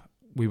 8.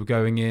 We were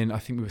going in, I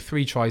think we were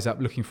 3 tries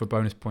up, looking for a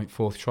bonus point,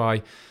 4th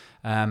try.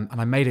 And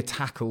I made a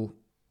tackle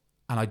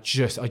and I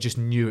just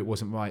knew it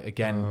wasn't right.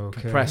 Again,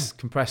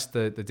 compressed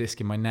the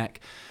disc in my neck.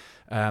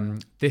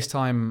 This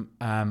time,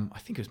 I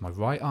think it was my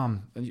right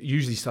arm. I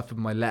usually suffered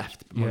with my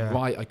left. But my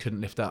right, I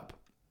couldn't lift up.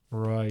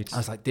 Right. I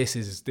was like, this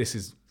is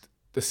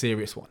the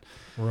serious one.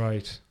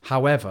 Right.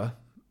 However,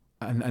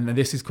 and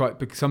this is quite,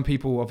 because some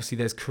people, obviously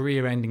there's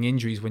career-ending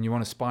injuries when you're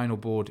on a spinal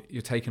board,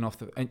 you're taken off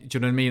do you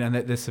know what I mean? And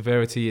the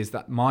severity is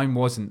that mine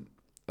wasn't.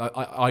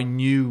 I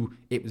knew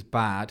it was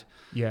bad.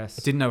 Yes.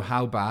 I didn't know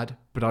how bad,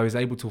 but I was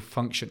able to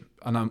function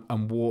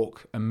and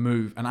walk and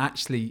move and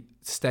actually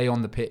stay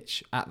on the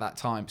pitch at that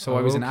time. So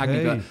I was in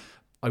agony, but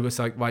I was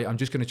like, right, I'm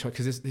just going to try,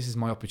 because this is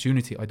my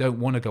opportunity. I don't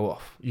want to go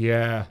off.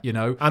 Yeah.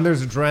 And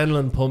there's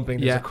adrenaline pumping.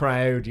 There's a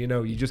crowd.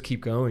 You just keep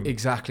going.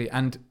 Exactly.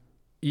 And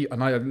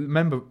I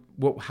remember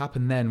what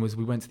happened then was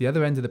we went to the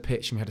other end of the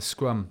pitch and we had a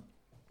scrum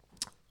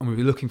and we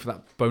were looking for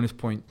that bonus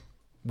point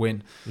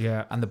win.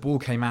 Yeah. And the ball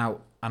came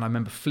out and I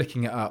remember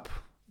flicking it up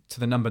to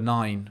the number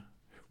 9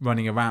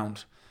 running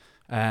around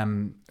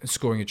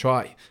scoring a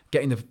try,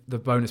 getting the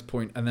bonus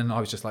point, and then I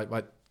was just like,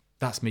 right,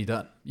 that's me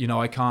done.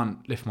 I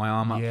can't lift my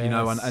arm up,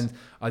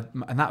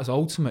 and that was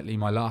ultimately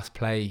my last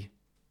play.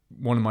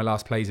 One of my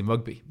last plays in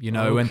rugby, and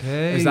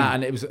it was that,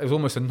 and it was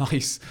almost a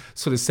nice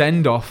sort of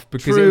send off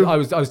because I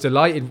was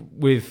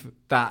delighted with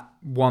that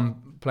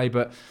one play,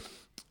 but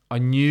I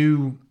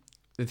knew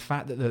the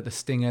fact that the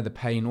stinger, the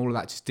pain, all of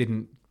that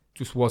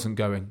just wasn't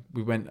going.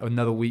 We went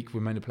another week. We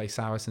were meant to play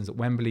Saracens at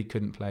Wembley,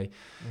 couldn't play.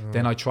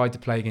 Then I tried to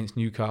play against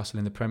Newcastle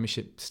in the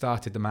Premiership.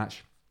 Started the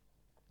match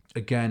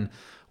again.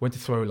 Went to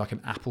throw like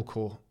an apple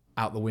core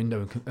out the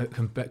window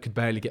and could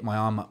barely get my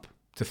arm up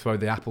to throw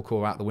the apple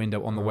core out the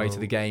window on the way to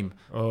the game.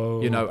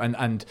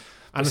 And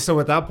so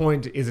at that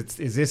point, is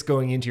this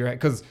going into your head?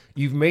 Because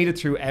you've made it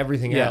through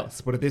everything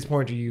else, but at this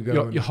point, are you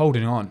going? You're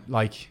holding on,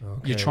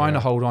 you're trying to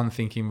hold on,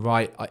 thinking,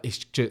 right, it's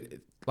just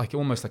like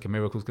almost like a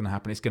miracle's going to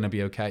happen. It's going to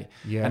be okay.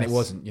 Yes. And it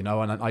wasn't,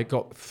 And I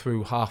got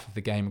through half of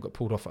the game, got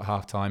pulled off at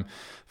half time.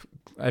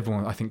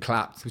 Everyone, I think,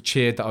 clapped,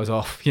 cheered that I was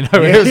off. It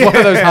was one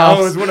of those halves.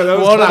 It was one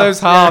of those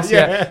halves.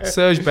 Yeah.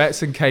 Serge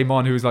Betson came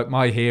on, who was like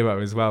my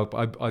hero as well.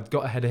 But I'd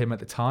got ahead of him at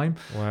the time.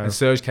 Wow. And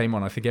Serge came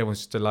on. I think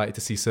everyone's just delighted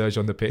to see Serge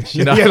on the pitch.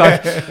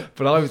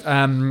 But I was,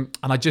 and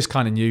I just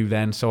kind of knew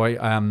then. So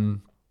I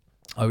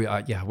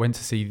went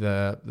to see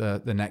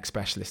the neck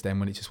specialist then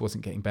when it just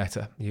wasn't getting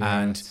better. Yes.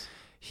 And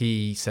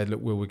he said,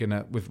 look, we're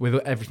gonna with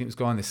everything that was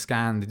going on, the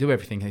scan, they do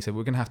everything. And he said,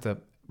 we're gonna have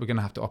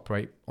to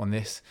operate on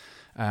this.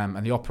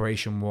 And the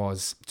operation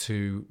was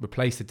to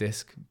replace the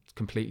disc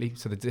completely.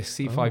 So the disc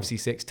C5,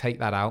 C6, take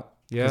that out.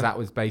 Because that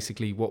was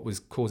basically what was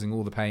causing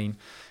all the pain,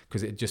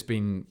 because it had just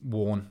been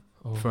worn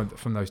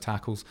from those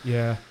tackles.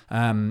 Yeah.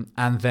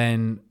 And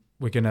then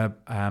we're going to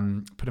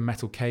put a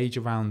metal cage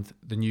around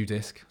the new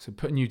disc. So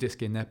put a new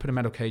disc in there, put a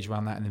metal cage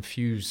around that, and then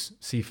fuse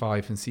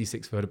C5 and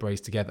C6 vertebrae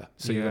together.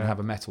 So you're going to have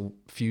a metal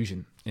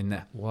fusion in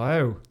there.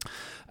 Wow.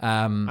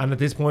 And at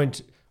this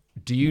point,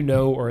 do you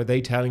know, or are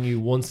they telling you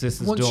once this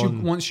is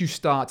done? Once you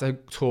start to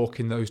talk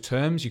in those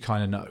terms, you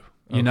kind of know.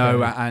 You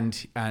know,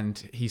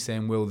 and he's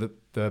saying, Will,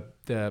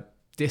 the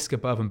disc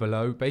above and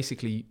below,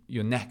 basically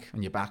your neck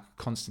and your back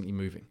constantly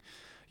moving,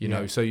 you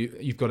know, so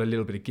you've got a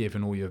little bit of give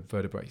in all your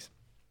vertebrae.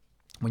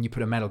 When you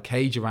put a metal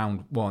cage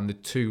around one,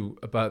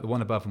 the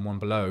one above and one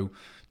below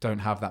don't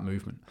have that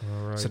movement.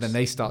 Right. So then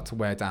they start to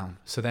wear down.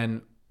 So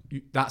then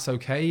that's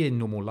okay in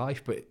normal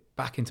life, but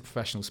back into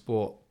professional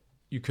sport,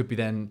 you could be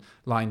then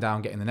lying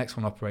down getting the next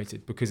one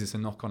operated because it's a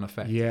knock-on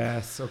effect.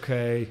 Yes,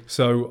 okay.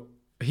 So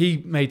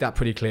he made that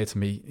pretty clear to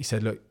me. He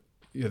said, look,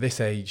 you're this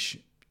age,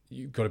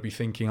 you've got to be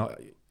thinking,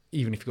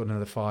 even if you've got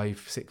another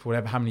 5, 6,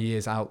 whatever, how many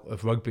years out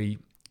of rugby,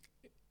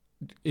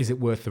 is it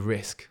worth the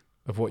risk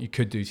of what you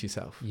could do to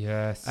yourself?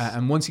 Yes.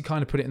 And once you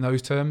kind of put it in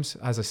those terms,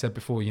 as I said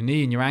before, your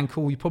knee and your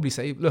ankle, you probably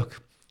say,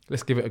 look,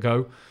 let's give it a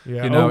go.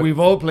 Yeah. You know, we've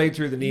all played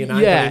through the knee and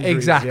ankle injuries.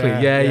 Exactly.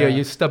 Yeah.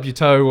 You stub your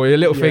toe or your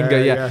little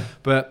finger. Yeah.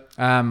 But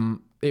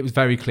it was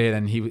very clear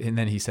then.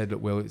 He said,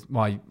 look, Will,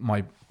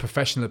 my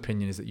professional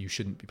opinion is that you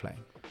shouldn't be playing.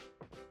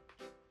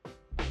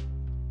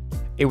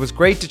 It was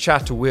great to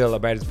chat to Will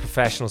about his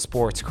professional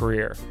sports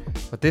career,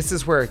 but this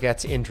is where it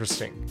gets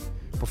interesting.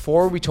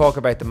 Before we talk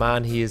about the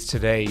man he is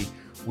today,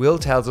 Will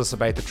tells us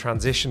about the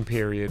transition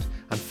period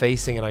and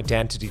facing an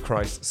identity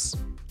crisis.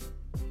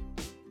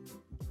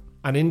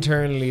 And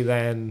internally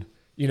then,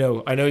 you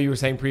know, I know you were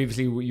saying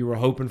previously you were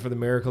hoping for the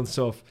miracle and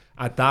stuff.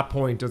 At that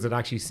point, does it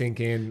actually sink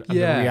in? And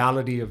the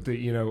reality of the,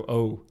 you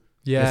know,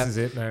 this is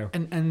it now.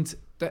 And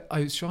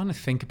I was trying to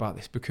think about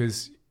this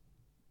because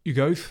you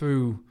go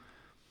through,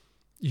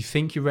 you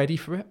think you're ready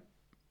for it,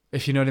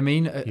 if you know what I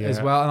mean,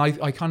 as well.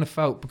 And I kind of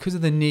felt because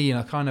of the knee,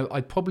 and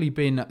I'd probably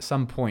been at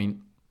some point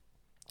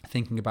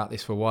thinking about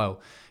this for a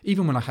while.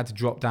 Even when I had to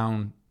drop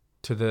down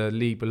to the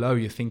league below,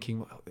 you're thinking,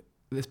 well,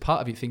 there's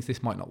part of you thinks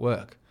this might not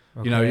work.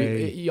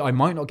 Okay. You know, I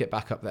might not get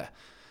back up there.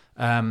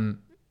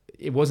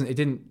 It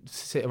didn't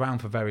sit around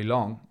for very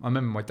long. I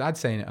remember my dad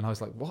saying it and I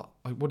was like, what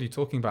are you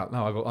talking about?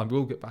 No, I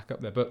will get back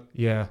up there. But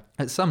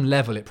at some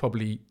level, it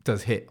probably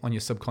does hit on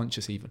your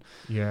subconscious even.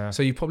 Yeah.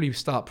 So you probably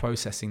start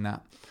processing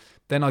that.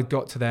 Then I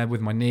got to there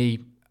with my knee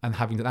and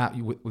having that,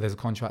 there's a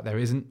contract there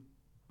isn't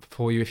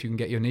for you if you can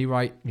get your knee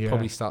right.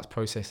 Probably starts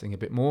processing a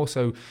bit more.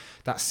 So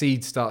that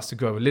seed starts to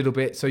grow a little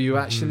bit. So you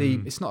actually,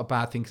 it's not a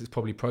bad thing because it's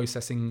probably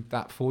processing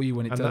that for you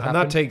when it does happen. And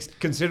that takes,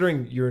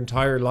 considering your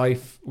entire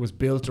life was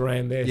built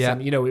around this,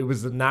 and you know, it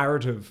was the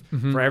narrative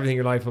for everything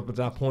in your life up at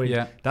that point.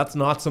 Yeah. That's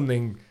not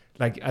something,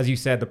 like, as you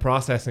said, the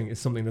processing is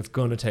something that's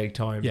going to take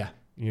time. Yeah.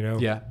 You know?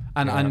 Yeah.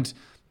 And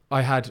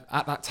I had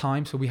at that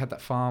time, so we had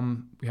that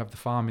farm, we have the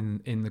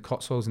farm in the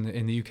Cotswolds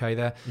in the UK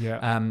there.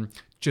 Yeah.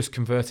 Just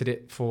converted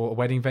it for a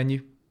wedding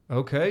venue.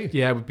 Okay.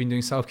 Yeah, we've been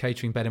doing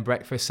self-catering, bed and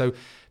breakfast. So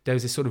there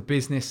was this sort of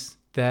business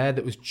there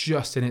that was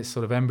just in its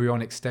sort of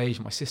embryonic stage.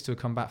 My sister had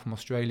come back from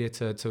Australia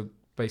to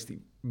basically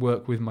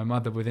work with my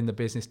mother within the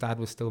business. Dad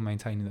was still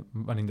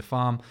running the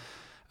farm.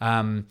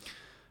 And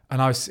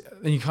then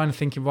you kind of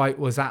thinking, right,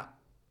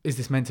 is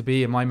this meant to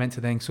be? Am I meant to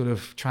then sort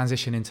of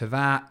transition into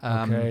that?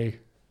 Okay.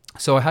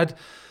 So I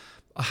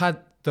had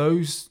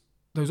those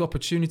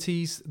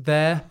opportunities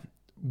there.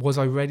 Was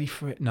I ready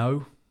for it?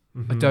 No.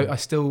 Mm-hmm. I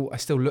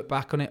still look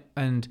back on it,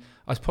 and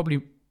I was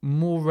probably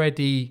more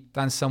ready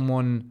than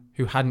someone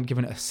who hadn't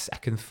given it a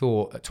second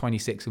thought at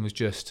 26 and was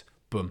just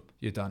boom,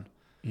 you're done.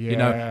 Yeah. You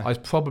know, I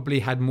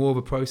probably had more of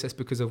a process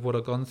because of what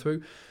I'd gone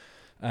through.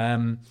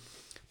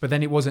 But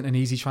then it wasn't an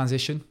easy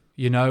transition,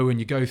 you know, and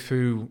you go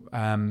through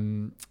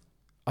you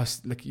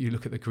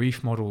look at the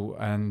grief model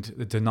and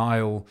the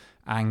denial,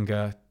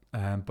 anger,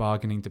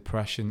 bargaining,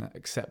 depression,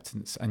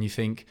 acceptance, and you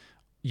think,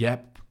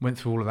 yep, went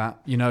through all of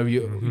that. You know,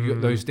 you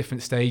got those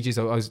different stages.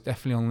 I was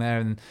definitely on there,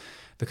 and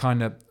the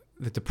kind of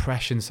the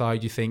depression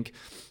side. You think,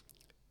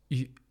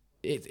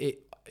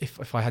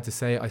 if I had to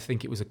say it, I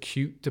think it was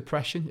acute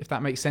depression, if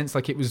that makes sense.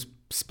 Like it was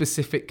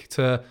specific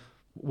to,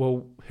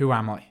 well, who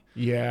am I?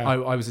 Yeah,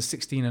 I was a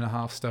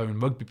 16.5 stone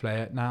rugby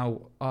player.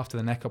 Now after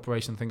the neck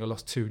operation, I think I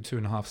lost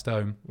 2.5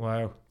 stone.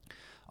 Wow.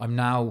 I'm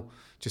now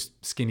just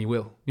skinny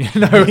Will, you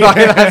know.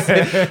 That's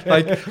it.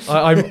 Like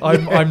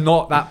I'm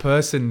not that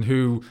person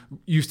who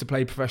used to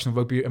play professional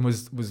rugby and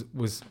was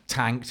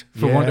tanked,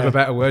 for want of a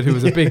better word, who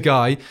was a big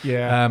guy.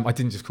 I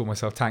didn't just call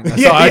myself tanked.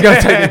 So I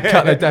got to take the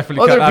cut. They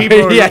definitely other cut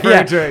people that.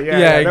 refer to it.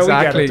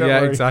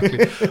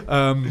 Exactly.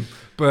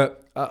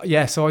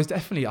 So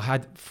I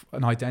had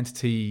an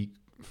identity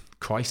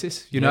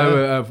crisis, you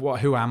know, of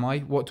who am I?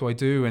 What do I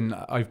do? And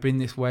I've been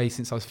this way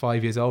since I was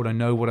 5 years old. I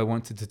know what I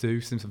wanted to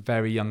do since a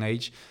very young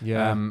age.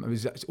 It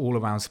was all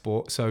around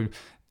sport. So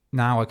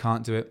now I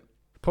can't do it.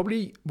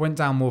 Probably went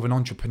down more of an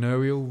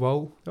entrepreneurial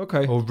role.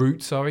 Okay. Or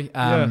route, sorry.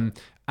 And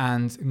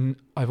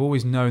I've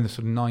always known the sort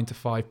of 9 to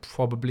 5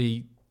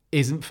 probably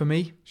isn't for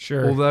me.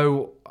 Sure.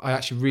 Although I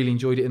actually really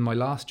enjoyed it in my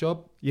last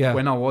job. Yeah.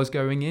 When I was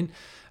going in.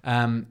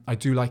 I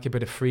do like a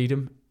bit of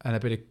freedom and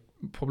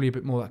probably a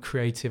bit more like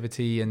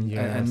creativity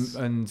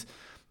and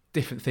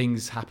different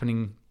things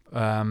happening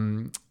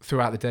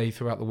throughout the day,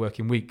 throughout the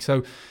working week.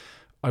 So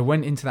I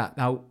went into that.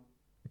 Now,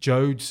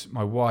 Jode,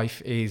 my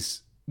wife,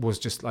 was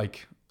just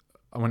like,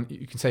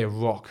 you can say a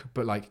rock,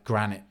 but like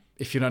granite,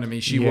 if you know what I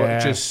mean. She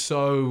was just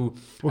so...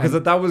 Because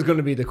that was going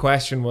to be the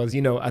question was,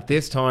 you know, at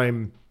this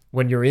time,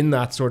 when you're in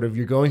that sort of,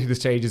 you're going through the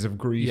stages of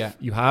grief, Yeah.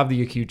 you have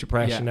the acute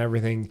depression and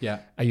everything,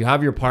 and you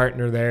have your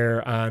partner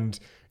there, and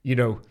you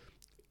know,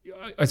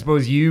 I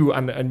suppose you,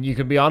 and you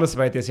can be honest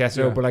about this, yes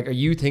or no, but like, are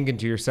you thinking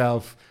to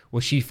yourself, well,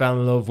 she fell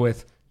in love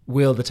with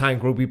Will, the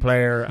tank rugby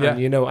player,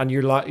 and you know, and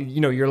your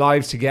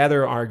lives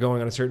together are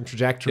going on a certain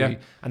trajectory,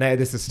 and now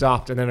this has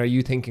stopped, and then are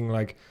you thinking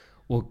like,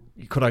 well,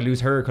 could I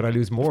lose her? Could I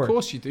lose more? Of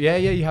course you do. Yeah,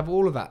 you have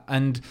all of that,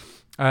 and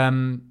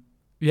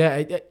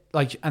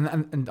like,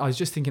 and I was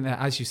just thinking that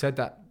as you said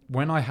that,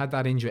 when I had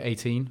that injury at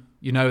 18,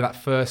 you know, that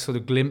first sort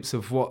of glimpse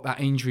of what that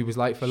injury was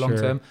like for long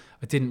term,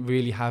 I didn't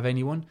really have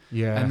anyone.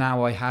 Yeah. And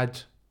now I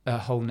had a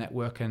whole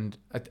network and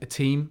a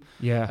team.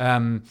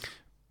 Yeah.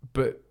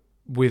 But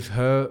with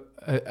her,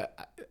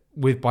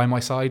 by my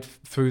side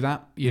through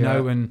that, you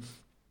know, and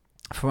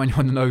for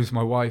anyone that knows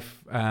my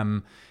wife,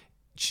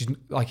 she's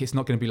like, it's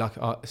not going to be like,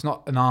 it's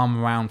not an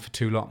arm around for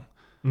too long.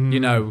 You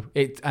know,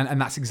 and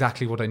that's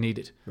exactly what I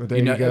needed. Well, there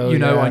you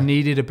go. I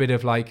needed a bit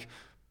of like,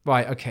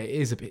 right, okay,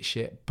 it is a bit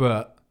shit,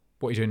 but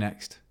what are you doing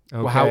next?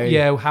 Okay.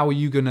 Well, how are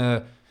you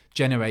gonna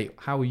generate?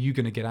 How are you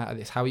gonna get out of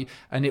this?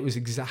 And it was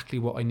exactly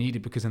what I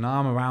needed, because an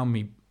arm around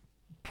me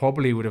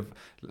probably would have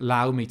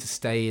allowed me to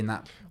stay in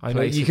that place. I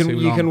know you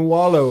can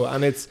wallow,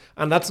 and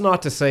that's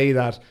not to say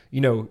that,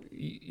 you know,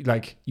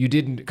 like you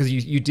didn't, because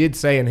you did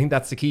say, and I think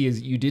that's the key, is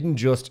you didn't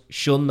just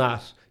shun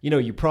that. You know,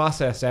 you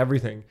processed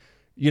everything.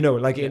 You know,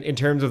 like in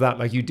terms of that,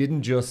 like you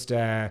didn't just.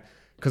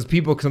 Because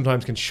people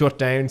sometimes can shut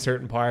down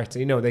certain parts,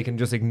 you know, they can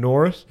just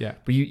ignore it. Yeah.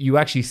 But you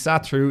actually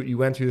sat through it, you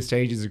went through the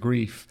stages of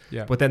grief.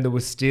 Yeah. But then there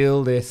was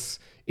still this,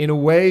 in a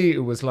way,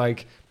 it was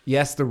like,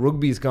 yes, the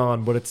rugby's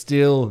gone, but it's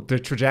still the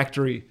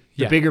trajectory,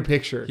 the bigger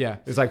picture. Yeah.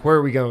 It's like, where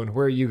are we going?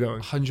 Where are you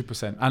going?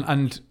 100%.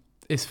 And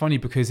it's funny,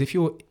 because if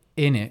you're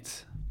in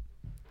it,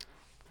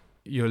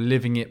 you're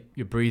living it,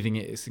 you're breathing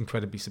it, it's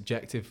incredibly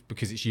subjective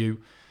because it's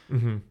you.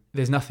 Mm-hmm.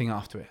 There's nothing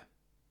after it.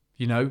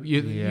 You know,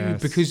 you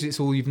because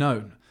it's all you've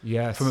known.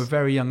 Yes. From a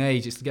very young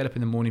age, it's to get up in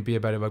the morning, be a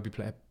better rugby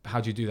player.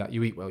 How do you do that?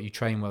 You eat well, you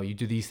train well, you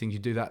do these things, you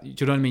do that. Do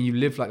you know what I mean? You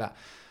live like that.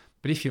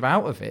 But if you're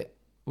out of it,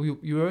 well,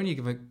 you're only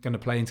going to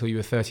play until you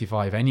were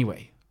 35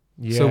 anyway.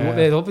 Yeah. So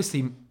there's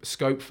obviously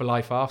scope for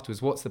life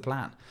afterwards. What's the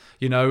plan?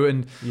 You know,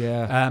 and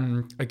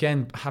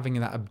again, having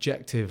that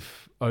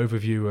objective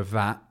overview of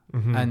that,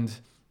 and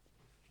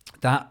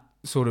that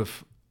sort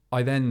of,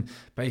 I then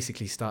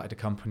basically started a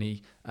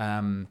company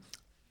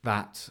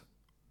that.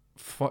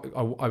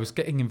 I was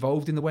getting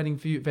involved in the wedding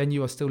venue.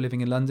 I was still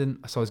living in London,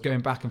 so I was going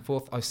back and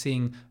forth. I was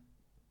seeing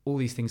all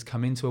these things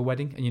come into a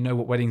wedding, and you know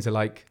what weddings are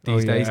like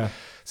these days.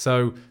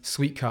 So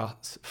sweet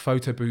carts,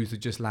 photo booths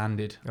had just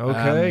landed.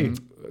 Okay.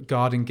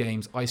 Garden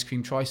games, ice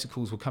cream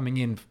tricycles were coming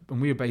in,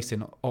 and we were based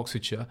in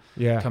Oxfordshire.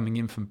 Yeah. Coming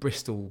in from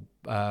Bristol,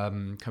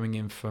 coming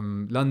in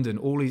from London.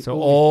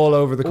 All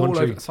over the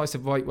country. So I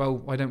said, right, well,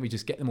 why don't we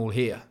just get them all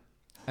here?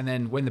 And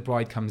then when the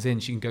bride comes in,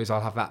 she goes, I'll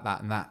have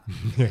that, and that.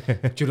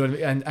 Do you know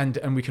what I mean?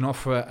 And we can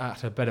offer it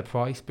at a better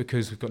price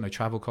because we've got no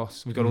travel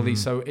costs. We've got all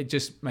these. So it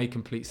just made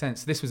complete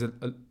sense. This was a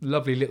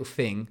lovely little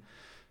thing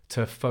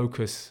to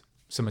focus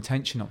some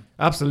attention on.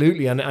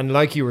 Absolutely. And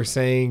like you were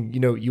saying, you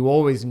know, you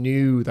always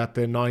knew that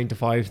the 9 to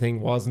 5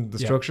 thing wasn't the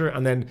structure.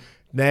 And then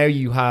now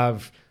you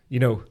have, you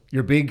know,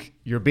 your big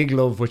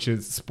love, which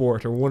is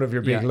sport, or one of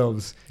your big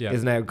loves,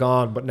 is now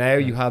gone. But now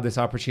you have this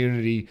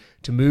opportunity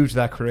to move to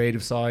that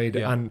creative side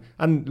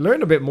and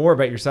learn a bit more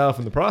about yourself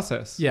in the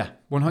process. Yeah,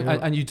 100%,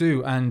 and you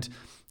do. And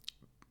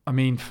I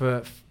mean,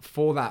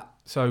 for that,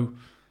 so,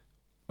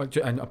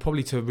 and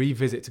probably to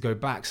revisit, to go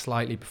back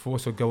slightly before,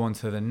 so go on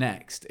to the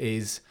next,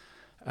 is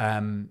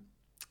there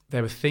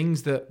were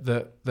things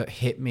that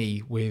hit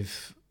me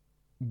with.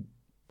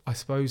 I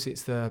suppose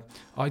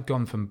I'd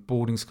gone from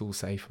boarding school,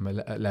 say, from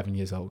 11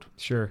 years old.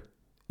 Sure.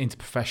 Into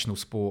professional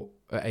sport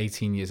at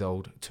 18 years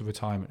old, to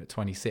retirement at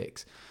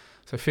 26.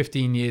 So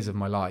 15 years of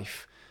my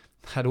life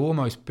had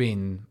almost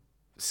been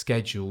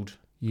scheduled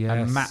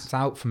and mapped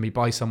out for me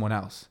by someone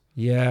else.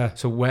 Yeah.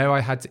 So where I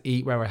had to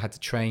eat, where I had to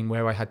train,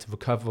 where I had to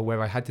recover,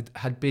 where I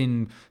had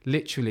been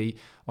literally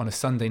on a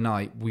Sunday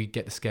night, we'd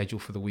get the schedule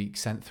for the week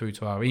sent through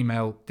to our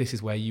email. This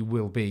is where you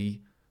will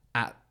be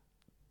at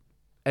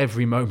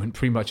every moment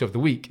pretty much of the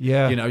week.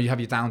 Yeah. You know, you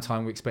have your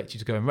downtime, we expect you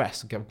to go and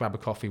rest, grab a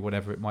coffee,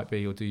 whatever it might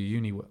be, or do your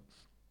uni work.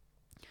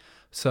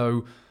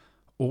 So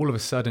all of a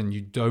sudden you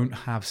don't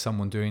have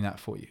someone doing that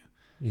for you.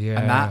 Yeah.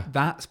 And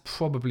that's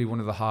probably one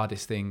of the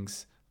hardest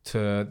things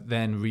to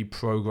then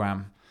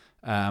reprogram.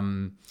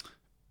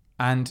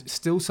 And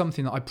still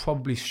something that I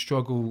probably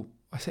struggle,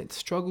 I said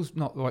struggle's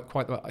not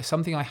quite the right,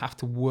 something I have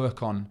to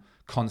work on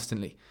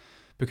constantly,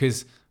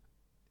 because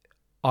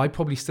I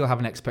probably still have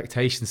an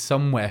expectation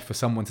somewhere for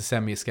someone to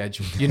send me a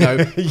schedule, you know,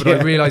 but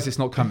I realize it's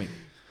not coming.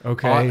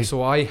 Okay.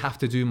 So I have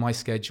to do my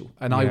schedule,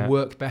 and I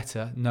work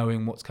better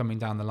knowing what's coming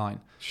down the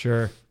line.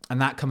 Sure. And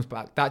that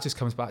just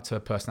comes back to a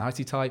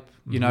personality type,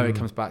 you know, it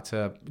comes back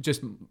to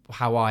just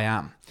how I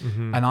am.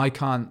 And I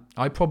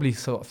probably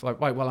sort of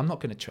like, right, well, I'm not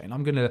going to train.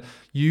 I'm going to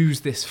use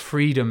this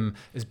freedom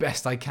as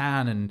best I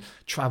can and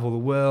travel the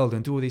world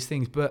and do all these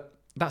things. But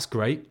that's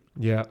great.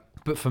 Yeah.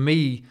 But for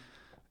me,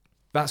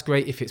 that's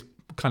great if it's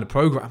kind of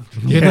programmed.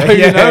 You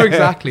know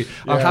exactly.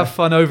 I'll have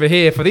fun over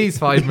here for these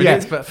 5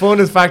 minutes, but fun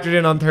is factored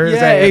in on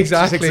Thursday. Yeah,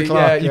 exactly. 6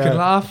 o'clock. You can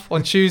laugh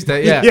on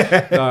Tuesday.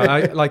 Yeah. No,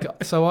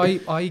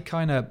 I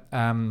kind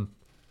of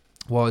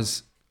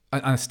was,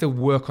 and I still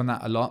work on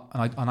that a lot,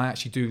 and I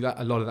actually do that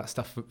a lot of that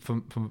stuff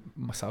from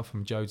myself,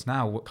 from Jodes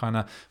now. What kind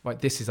of right?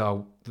 This is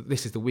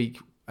the week.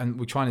 And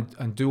we're trying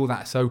to do all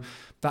that. So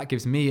that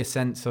gives me a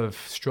sense of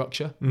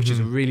structure, which is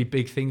a really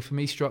big thing for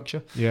me,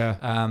 structure. Yeah.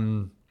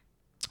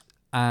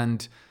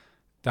 And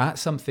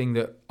that's something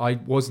that I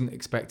wasn't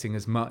expecting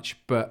as much.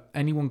 But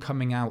anyone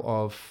coming out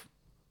of,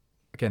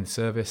 again,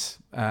 services,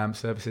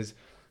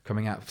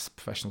 coming out of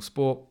professional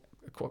sport,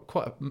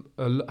 quite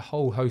a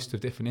whole host of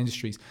different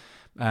industries,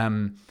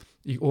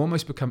 you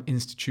almost become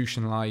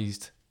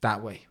institutionalized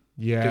that way.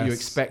 Yes. That you're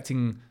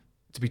expecting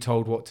to be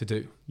told what to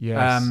do.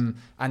 Yes.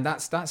 And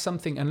that's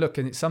something, and look,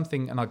 and it's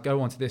something, and I'll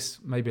go on to this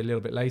maybe a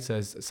little bit later,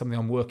 is something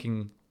I'm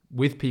working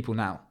with people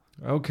now.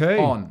 Okay.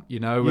 On, you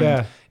know, Yeah.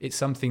 and it's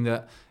something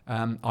that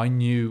I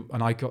knew,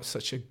 and I got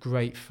such a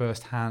great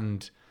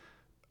first-hand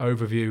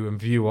overview and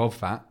view of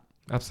that.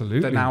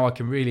 Absolutely. That now I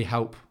can really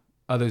help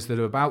others that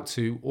are about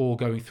to, or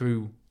going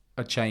through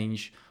a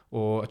change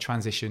or a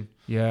transition.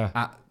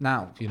 Yeah.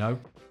 Now, you know.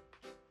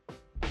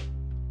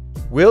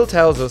 Will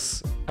tells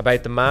us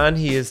about the man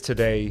he is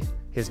today,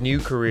 his new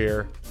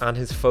career, and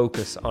his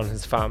focus on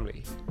his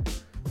family.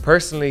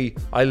 Personally,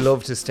 I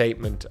loved his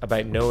statement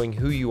about knowing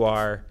who you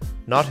are,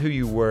 not who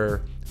you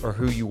were or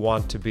who you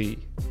want to be.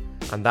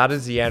 And that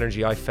is the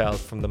energy I felt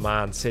from the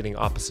man sitting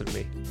opposite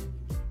me.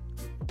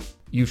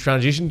 You've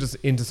transitioned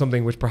into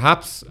something which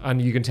perhaps, and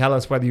you can tell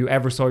us whether you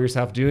ever saw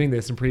yourself doing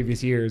this in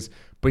previous years,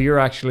 but you're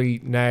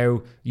actually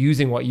now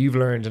using what you've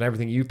learned and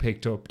everything you've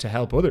picked up to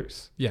help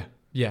others. Yeah.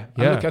 And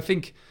look, I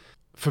think,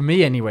 for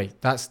me anyway,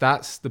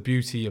 that's the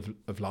beauty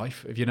of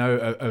life, you know,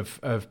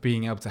 of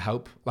being able to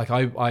help. Like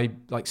I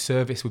like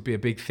service would be a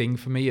big thing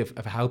for me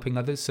of helping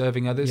others,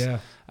 serving others. Yeah.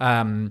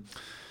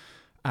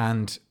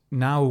 And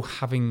now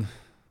having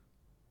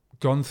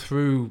gone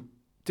through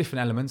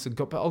different elements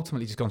but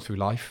ultimately just gone through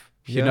life,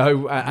 you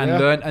know, and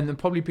learned, and then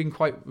probably been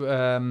quite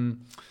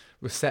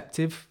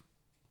receptive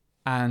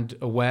and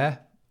aware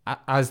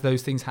as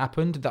those things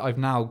happened, that I've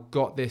now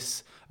got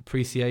this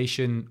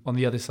appreciation on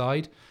the other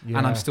side, and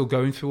I'm still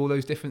going through all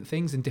those different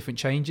things and different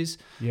changes.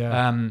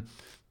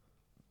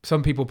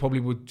 Some people probably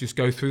would just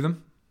go through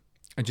them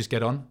and just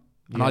get on,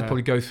 and I'd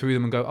probably go through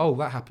them and go, oh,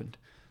 that happened.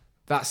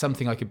 That's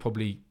something I could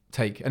probably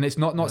take. And it's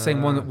not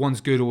saying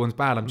one's good or one's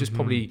bad. I'm just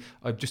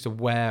I'm just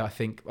aware, I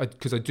think,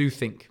 because I do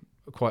think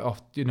quite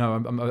often, you know,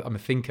 I'm a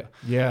thinker,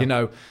 you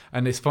know.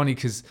 And it's funny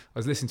because I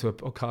was listening to a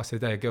podcast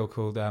today, a girl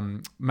called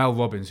Mel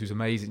Robbins, who's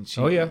amazing.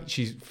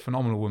 She's a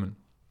phenomenal woman.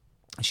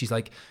 And she's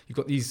like, you've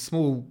got these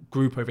small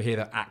group over here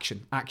that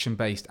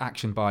action-based,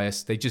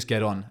 action-biased, they just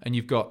get on. And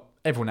you've got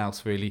everyone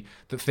else really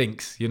that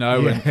thinks, you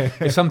know, and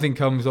if something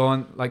comes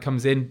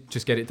in,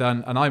 just get it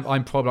done. And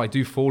I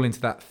do fall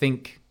into that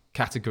think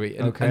category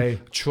and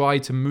try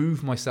to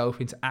move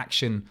myself into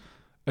action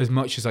as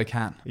much as I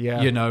can,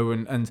 you know,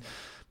 and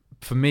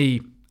for me,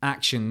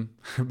 action,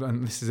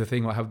 and this is a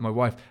thing I have with my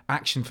wife,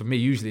 action for me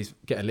usually is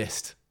get a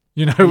list.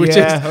 You know, which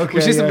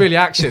isn't really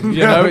action.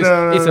 You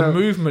know, it's a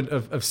movement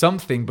of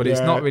something, but it's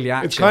not really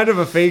action. It's kind of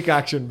a fake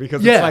action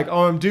because it's like,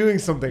 oh, I'm doing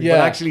something, but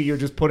actually you're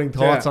just putting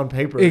thoughts on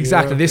paper.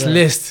 Exactly. You know?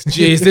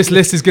 This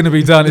list is going to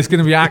be done. It's going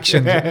to be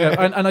action.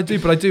 And I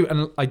do.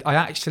 And I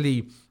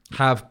actually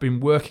have been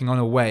working on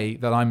a way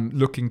that I'm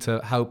looking to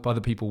help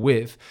other people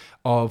with,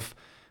 of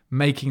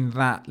making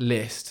that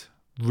list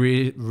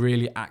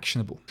really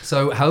actionable.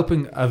 So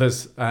helping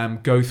others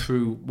go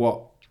through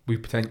what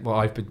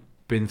I've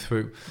been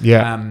through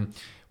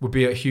would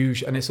be a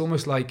huge, and it's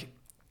almost like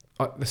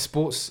the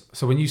sports.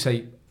 So when you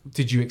say,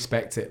 did you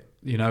expect it,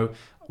 you know,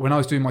 when I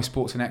was doing my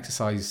sports and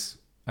exercise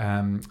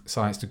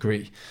science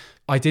degree,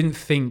 I didn't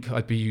think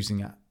I'd be using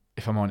it,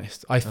 if I'm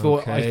honest. I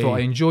thought I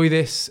enjoy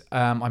this.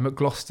 I'm at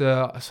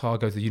Gloucester, so I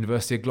go to the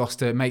University of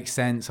Gloucester. It makes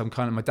sense.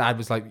 My dad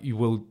was like, you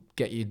will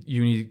get your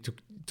uni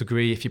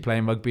degree if you're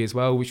playing rugby as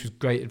well, which was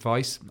great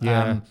advice.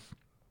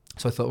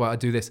 So I thought, well, I'd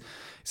do this.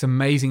 It's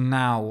amazing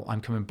now I'm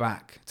coming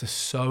back to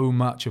so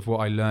much of what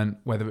I learned,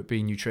 whether it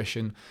be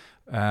nutrition,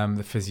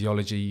 the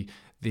physiology,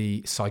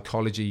 the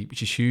psychology,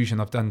 which is huge.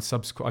 And I've done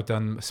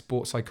a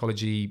sports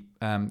psychology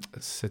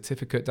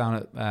certificate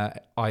down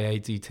at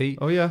IADT.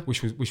 Oh yeah,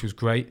 which was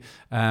great.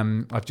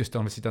 I've just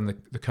obviously done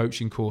the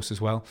coaching course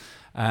as well.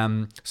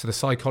 So the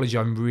psychology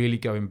I'm really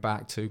going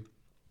back to.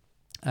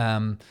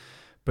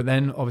 But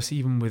then obviously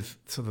even with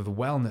sort of the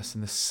wellness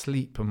and the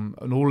sleep and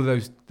all of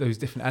those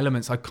different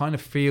elements, I kind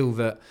of feel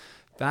that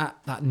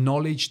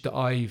knowledge that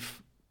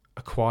I've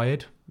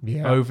acquired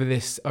over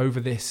this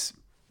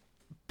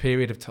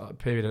period of time,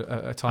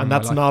 and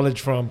that's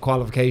knowledge from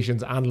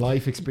qualifications and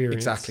life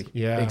experience.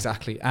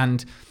 Exactly.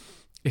 And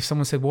if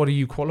someone said, what are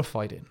you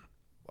qualified in?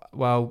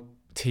 Well,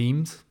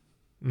 teams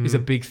is a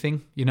big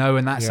thing, you know,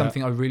 and that's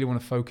something I really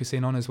want to focus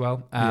in on as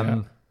well.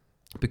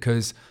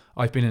 Because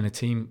I've been in a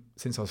team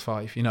since I was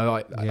 5. You know,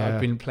 I've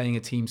been playing a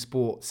team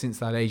sport since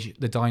that age.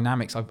 The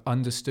dynamics I've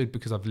understood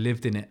because I've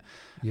lived in it.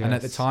 Yes. And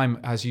at the time,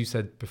 as you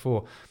said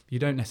before, you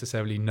don't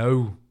necessarily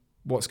know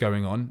what's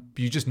going on, but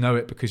you just know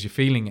it because you're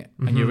feeling it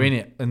and you're in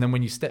it. And then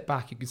when you step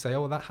back, you can say,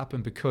 oh, that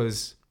happened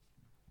because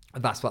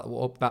that's what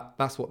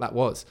that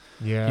was.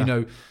 Yeah. You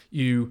know,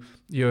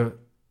 you're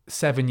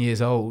 7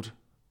 years old.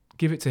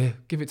 Give it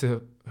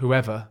to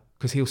whoever,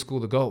 because he'll score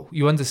the goal.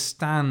 You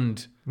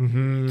understand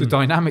the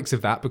dynamics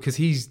of that because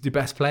he's the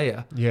best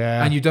player.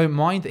 Yeah. And you don't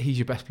mind that he's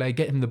your best player.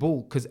 Get him the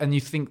ball, and you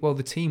think, well,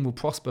 the team will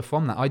prosper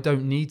from that. I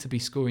don't need to be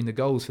scoring the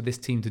goals for this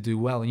team to do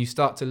well. And you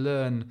start to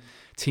learn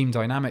team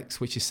dynamics,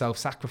 which is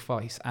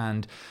self-sacrifice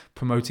and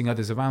promoting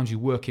others around you,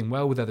 working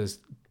well with others,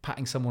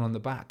 patting someone on the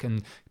back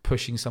and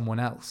pushing someone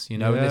else. You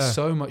know, and there's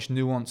so much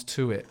nuance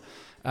to it.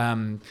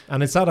 And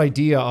it's that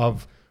idea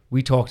of,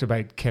 we talked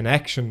about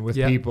connection with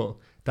people.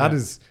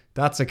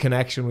 That's a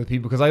connection with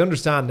people, because I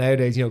understand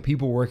nowadays, you know,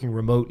 people working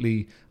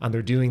remotely and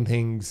they're doing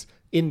things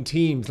in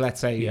teams, let's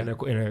say in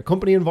a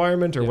company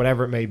environment or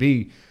whatever it may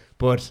be.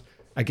 But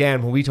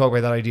again, when we talk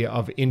about that idea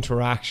of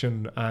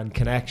interaction and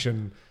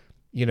connection,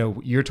 you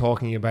know, you're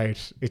talking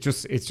about,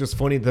 it's just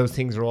funny that those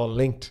things are all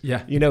linked.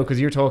 Yeah. You know, because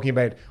you're talking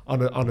about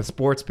on a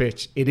sports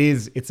pitch,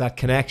 it's that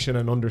connection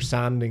and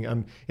understanding,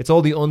 and it's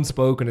all the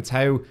unspoken. It's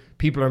how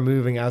people are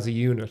moving as a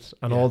unit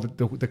and all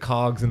the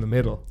cogs in the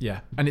middle. Yeah.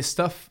 And it's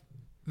stuff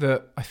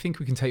that I think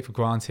we can take for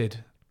granted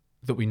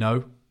that we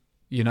know,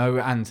 you know,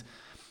 and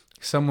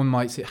someone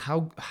might say,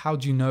 how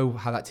do you know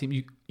how that team,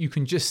 you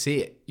can just see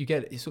it, you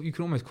get it. So you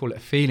can almost call it a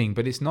feeling,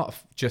 but it's not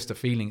just a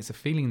feeling. It's a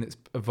feeling that's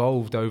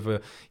evolved over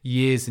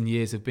years and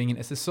years of being in.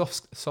 It's the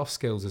soft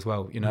skills as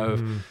well, you know,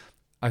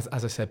 of,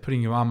 as I said,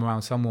 putting your arm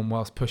around someone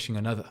whilst pushing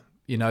another,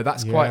 you know,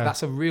 that's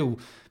a real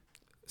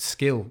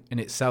skill in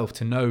itself,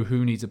 to know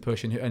who needs a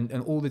push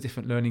and all the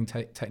different learning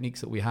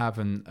techniques that we have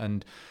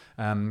and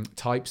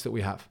types that we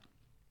have.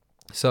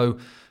 So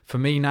for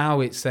me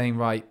now, it's saying,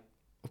 right,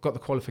 I've got the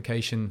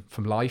qualification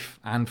from life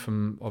and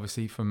from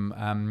obviously from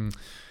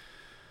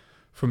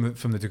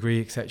the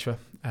degree, etc.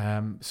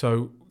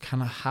 So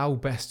how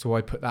best do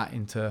I put that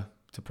into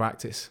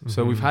practice?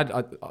 So we've had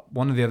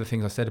one of the other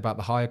things I said about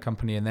the hire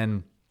company, and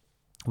then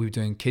we were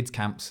doing kids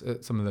camps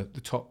at some of the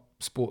top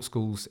sports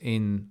schools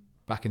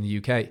back in the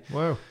UK.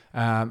 Wow.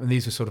 And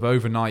these were sort of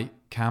overnight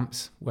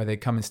camps where they'd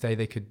come and stay.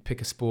 They could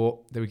pick a sport.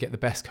 They would get the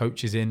best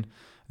coaches in.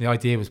 The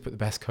idea was put the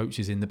best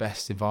coaches in the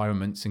best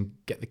environments and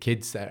get the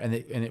kids there, and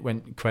it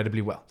went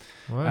incredibly well.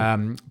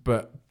 Wow.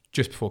 But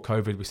just before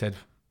COVID, we said,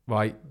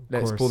 right,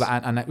 let's pull that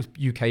out, and that was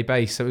UK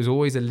based, so it was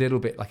always a little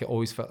bit like, it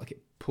always felt like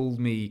it pulled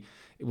me.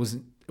 It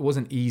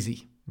wasn't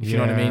easy, if you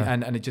know what I mean,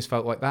 and it just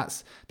felt like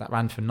that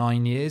ran for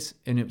 9 years,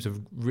 and it was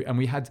and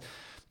we had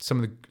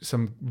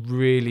some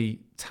really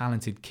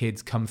talented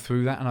kids come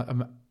through that.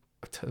 And a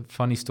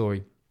funny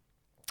story,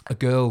 a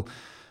girl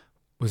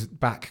was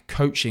back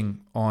coaching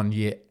on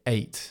year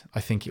 8,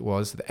 I think it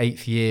was, the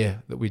 8th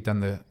year that we'd done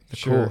the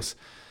course.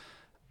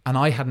 And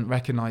I hadn't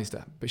recognised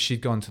her, but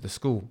she'd gone to the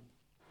school.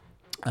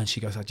 And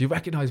she goes, do you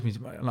recognise me?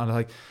 And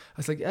I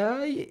was like,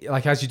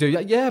 like as you do,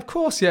 yeah, of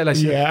course, yeah. Like,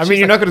 I mean,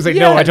 you're not going to say,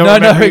 no, I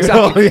don't No,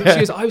 exactly. Yeah. She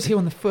goes, I was here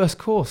on the first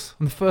course,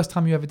 on the first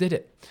time you ever did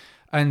it.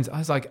 And I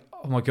was like,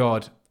 oh my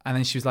God. And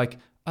then she was like,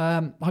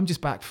 I'm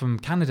just back from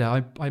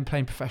Canada. I'm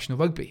playing professional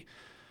rugby.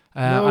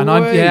 And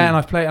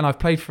I've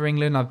played for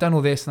England. I've done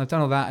all this and I've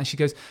done all that. And she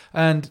goes,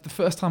 and the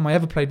first time I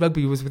ever played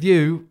rugby was with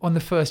you on the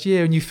first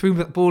year, and you threw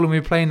that ball and we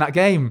were playing that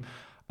game.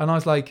 And I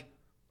was like,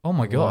 oh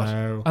my God.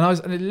 Wow.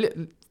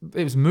 And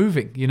it was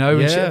moving, you know.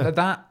 Yeah. And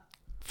that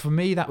for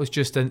me, that was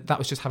just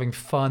having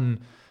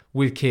fun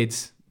with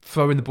kids,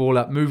 throwing the ball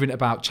up, moving it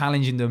about,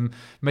 challenging them,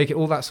 making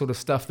all that sort of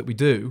stuff that we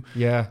do.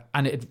 Yeah.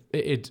 And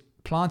it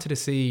planted a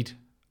seed,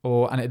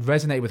 and it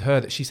resonated with her,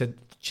 that she said,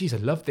 geez, I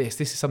love this.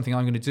 This is something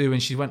I'm going to do.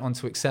 And she went on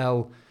to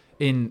excel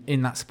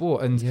in that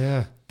sport.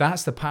 And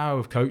that's the power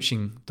of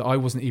coaching that I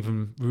wasn't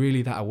even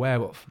really that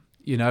aware of,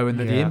 you know, and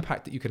the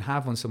impact that you can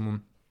have on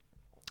someone.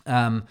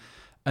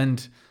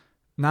 And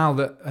now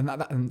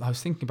and I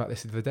was thinking about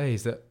this the other day,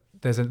 is that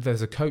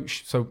there's a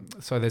coach. So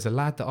there's a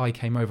lad that I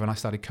came over and I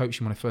started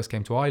coaching when I first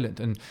came to Ireland.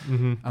 And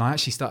I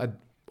actually started,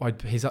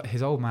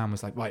 his old man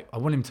was like, right, I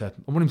want him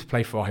to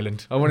play for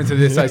Ireland. I want him to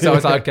do this. So I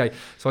was like, okay.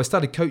 So I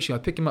started coaching.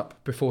 I'd pick him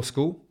up before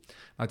school.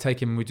 I'd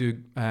take him and we'd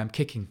do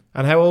kicking.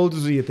 And how old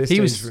was he at this stage?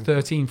 He was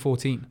 13,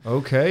 14.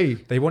 Okay.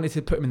 They wanted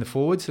to put him in the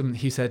forwards, and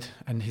he said,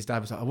 and his dad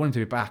was like, I want him to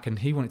be back, and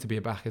he wanted to be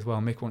a back as well.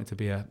 Mick wanted to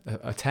be a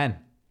 10.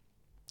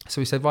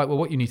 So he said, right, well,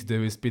 what you need to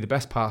do is be the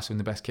best passer and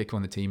the best kicker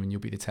on the team, and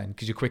you'll be the 10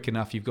 because you're quick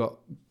enough. You've got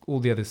all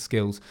the other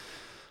skills.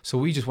 So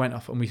we just went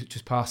off and we were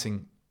just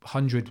passing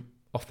 100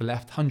 off the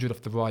left, 100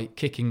 off the right,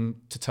 kicking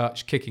to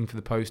touch, kicking for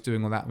the post,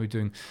 doing all that. We were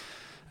doing.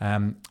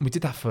 We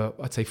did that for,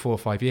 I'd say, 4 or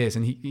 5 years.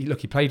 And he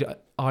played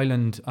at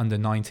Ireland under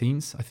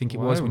 19s, I think it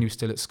was, when he was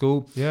still at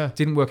school. Yeah.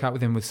 Didn't work out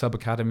with him with sub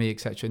academy,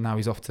 etc. Now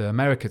he's off to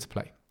America to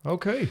play.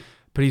 Okay.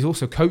 But he's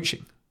also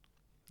coaching.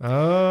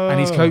 Oh. And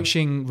he's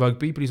coaching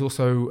rugby, but he's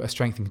also a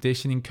strength and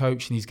conditioning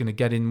coach, and he's going to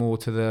get in more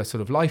to the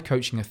sort of life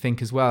coaching, I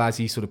think, as well as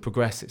he sort of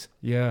progresses.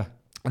 Yeah.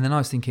 And then I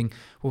was thinking,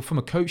 well, from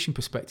a coaching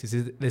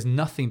perspective, there's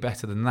nothing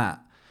better than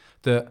that.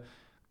 That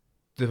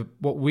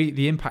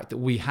the impact that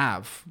we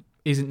have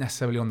isn't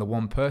necessarily on the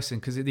one person,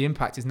 because the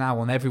impact is now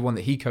on everyone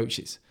that he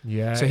coaches.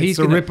 Yeah. So he's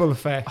a ripple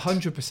effect.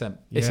 100%.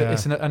 Yeah.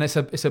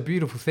 It's a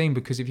beautiful thing,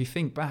 because if you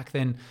think back,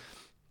 then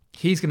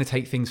he's going to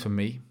take things from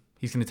me.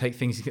 He's going to take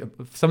things.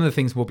 Some of the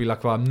things will be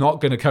like, well, I'm not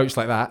going to coach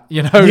like that.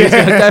 You know, he's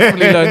going to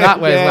definitely learn that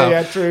way as well.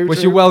 Yeah, true. Which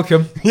true. you're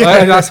welcome.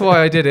 Yeah. That's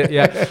why I did it.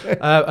 Yeah.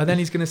 And then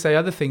he's going to say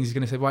other things. He's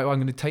going to say, right, well, I'm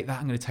going to take that.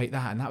 I'm going to take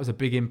that. And that was a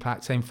big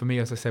impact. Same for me,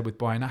 as I said, with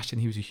Brian Ashton.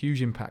 He was a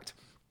huge impact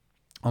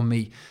on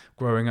me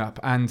growing up.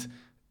 And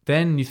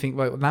then you think,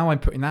 well, now I'm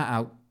putting that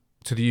out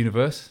to the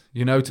universe,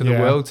 you know, to the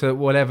world, to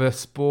whatever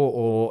sport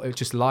or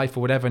just life or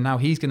whatever. Now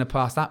he's going to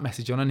pass that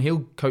message on, and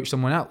he'll coach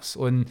someone else.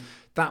 And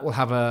that will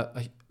have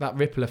that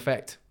ripple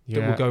effect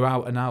that will go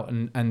out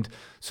and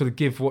sort of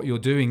give what you're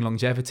doing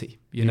longevity,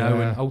 you know,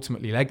 and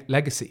ultimately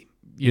legacy,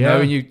 you know,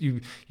 and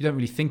you don't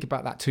really think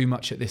about that too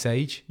much at this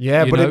age.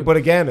 Yeah, but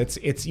again,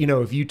 it's you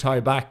know, if you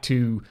tie back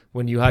to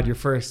when you had your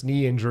first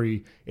knee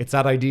injury, it's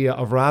that idea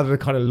of rather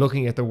kind of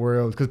looking at the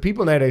world, because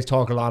people nowadays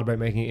talk a lot about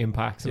making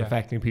impacts and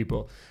affecting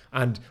people.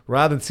 And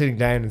rather than sitting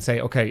down and say,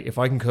 okay, if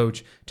I can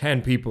coach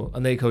 10 people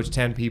and they coach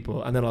 10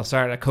 people, and then I'll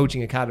start a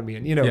coaching academy,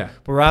 and, you know,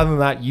 but rather than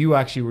that, you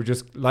actually were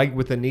just like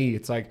with the knee,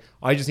 it's like,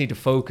 I just need to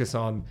focus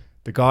on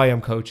the guy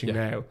I'm coaching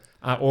now.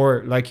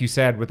 Or like you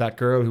said, with that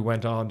girl who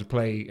went on to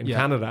play in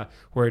Canada,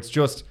 where it's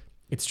just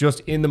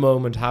in the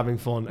moment having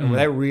fun, and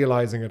without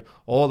realizing it,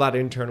 all that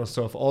internal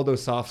stuff, all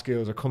those soft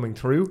skills are coming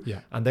through,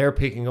 and they're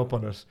picking up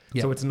on it.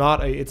 So it's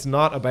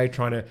not about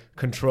trying to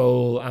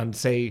control and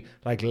say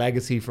like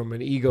legacy from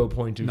an ego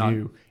point of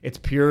view. It's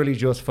purely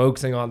just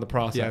focusing on the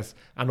process,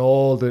 and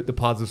all the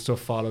positive stuff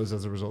follows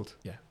as a result.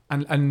 Yeah,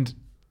 and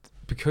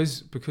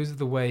because of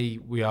the way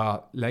we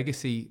are,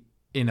 legacy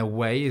in a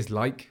way is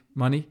like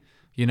money.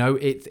 You know,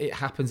 it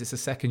happens. It's a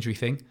secondary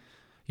thing.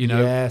 You know,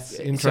 yes,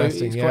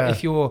 interesting. So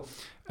if you're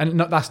And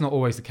that's not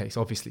always the case,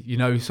 obviously. You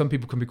know, some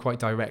people can be quite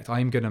direct.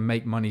 I'm going to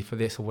make money for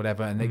this or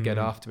whatever, and they get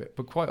after it.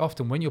 But quite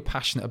often when you're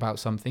passionate about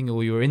something,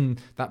 or you're in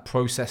that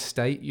process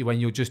state, when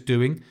you're just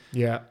doing,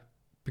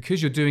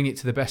 because you're doing it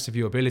to the best of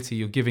your ability,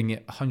 you're giving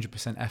it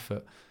 100%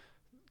 effort.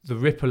 The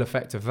ripple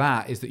effect of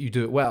that is that you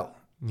do it well.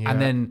 And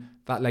then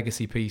that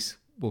legacy piece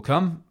will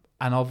come,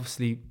 and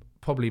obviously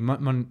probably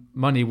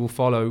money will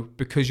follow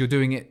because you're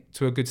doing it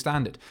to a good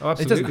standard. Oh,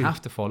 absolutely. It doesn't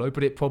have to follow,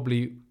 but it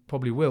probably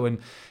will. And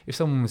if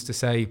someone was to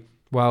say,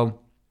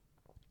 well,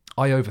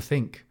 I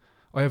overthink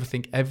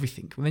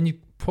everything, well, then you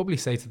probably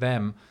say to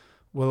them,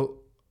 well,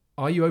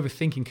 are you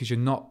overthinking because you're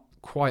not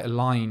quite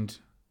aligned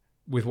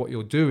with what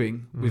you're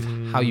doing, with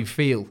how you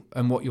feel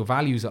and what your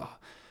values are?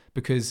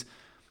 Because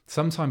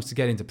sometimes to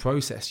get into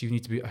process, you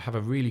need to have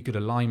a really good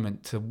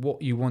alignment to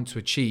what you want to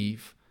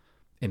achieve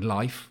in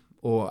life,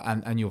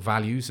 and your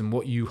values, and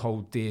what you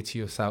hold dear to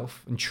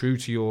yourself and true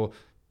to your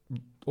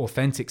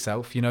authentic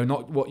self, you know,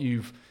 not what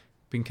you've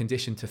been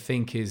conditioned to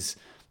think is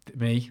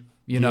me,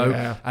 you know.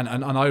 And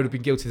I would have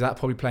been guilty of that,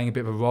 probably playing a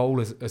bit of a role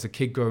as a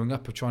kid growing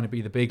up, of trying to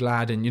be the big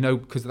lad, and, you know,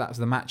 because that's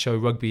the macho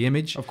rugby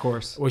image, of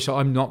course, which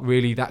I'm not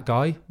really that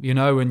guy, you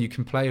know. And you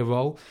can play a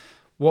role.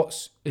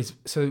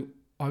 So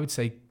I would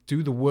say,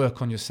 do the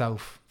work on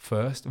yourself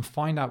first and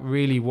find out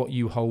really what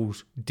you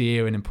hold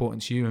dear and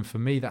important to you. And for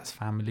me, that's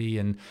family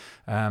and,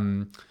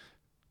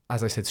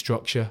 as I said,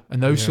 structure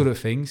and those sort of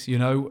things. You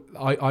know,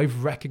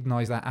 I've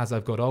recognized that as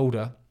I've got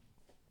older,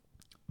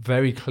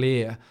 very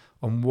clear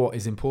on what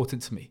is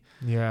important to me.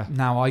 Yeah.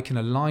 Now I can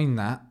align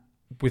that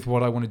with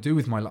what I want to do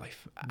with my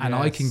life. And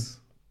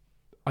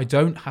I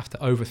don't have to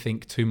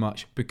overthink too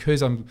much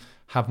because I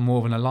have more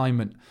of an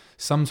alignment.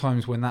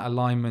 Sometimes when that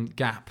alignment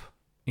gap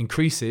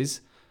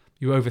increases,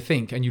 you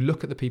overthink and you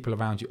look at the people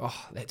around you.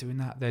 Oh, they're doing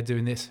that. They're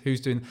doing this.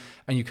 Who's doing?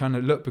 And you kind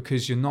of look,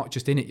 because you're not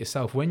just in it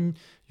yourself. When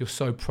you're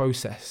so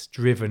process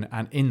driven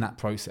and in that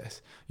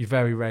process, you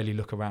very rarely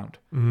look around.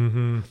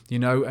 You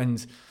know,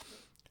 and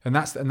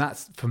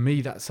that's for me.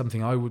 That's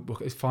something I would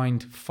look at, is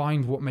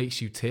find what makes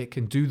you tick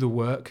and do the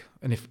work.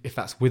 And if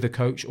that's with a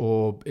coach,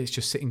 or it's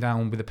just sitting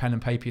down with a pen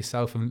and paper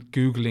yourself and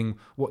Googling,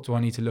 what do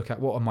I need to look at?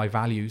 What are my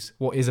values?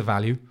 What is a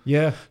value?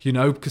 Yeah. You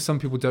know, because some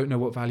people don't know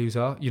what values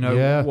are. You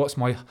know, what's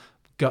my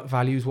gut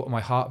values, what are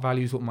my heart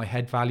values, what are my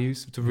head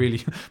values, to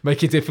really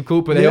make it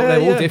difficult, but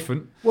they're all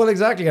different. Well,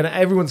 exactly, and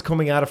everyone's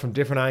coming at it from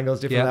different angles,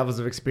 different levels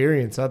of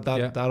experience.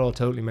 That all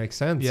totally makes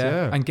sense.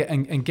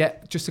 And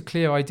get just a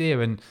clear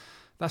idea. And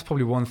that's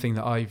probably one thing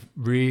that I've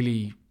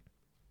really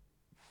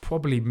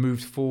probably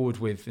moved forward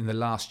with in the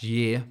last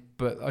year,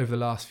 but over the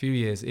last few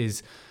years,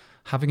 is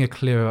having a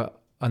clearer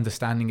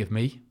understanding of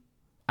me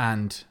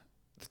and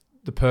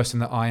the person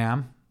that I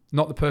am,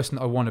 not the person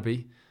that I want to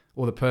be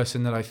or the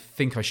person that I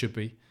think I should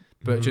be,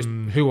 but just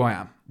who I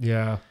am.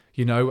 Yeah.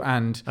 You know,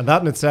 and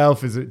that in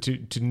itself is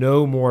to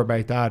know more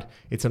about that.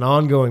 It's an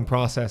ongoing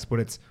process, but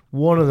it's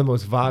one of the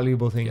most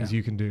valuable things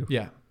you can do.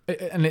 Yeah.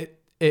 And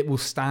it will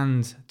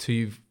stand to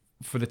you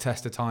for the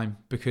test of time,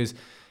 because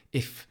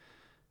if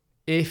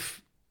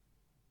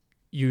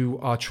you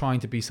are trying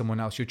to be someone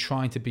else, you're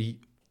trying to be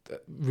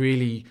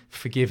really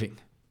forgiving,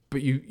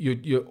 but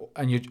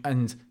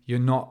you're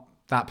not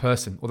that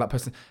person or that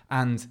person,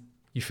 and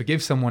you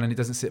forgive someone and it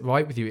doesn't sit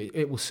right with you,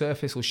 it will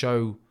surface or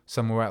show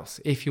somewhere else.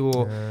 If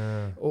you're,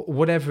 or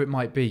whatever it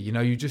might be,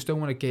 you just don't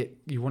want to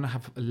you want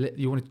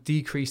to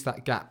decrease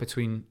that gap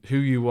between who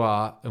you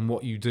are and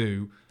what you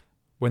do.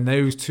 When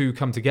those two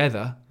come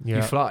together,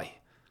 you fly,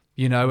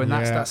 and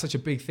that's such a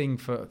big thing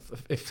for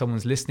if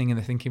someone's listening and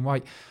they're thinking,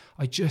 right,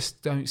 I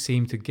just don't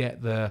seem to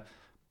get the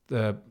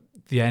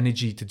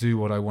energy to do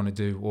what I want to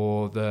do,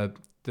 or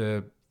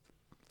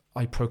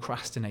I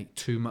procrastinate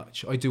too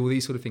much. I do all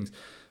these sort of things.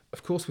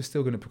 Of course, we're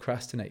still going to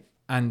procrastinate,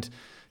 and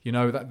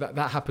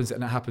that happens,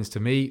 and it happens to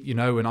me.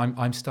 And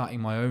I'm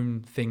starting my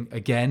own thing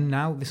again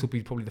now. This will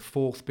be probably the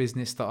 4th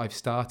business that I've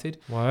started.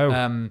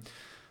 Wow.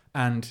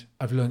 And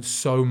I've learned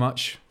so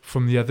much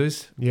from the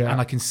others,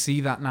 and I can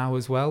see that now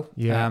as well.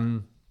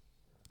 And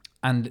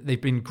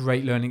they've been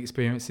great learning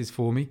experiences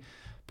for me,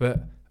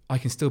 but I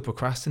can still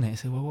procrastinate and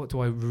say, well, what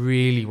do I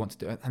really want to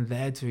do? And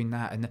they're doing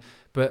that.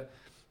 But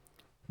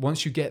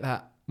once you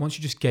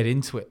just get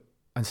into it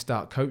and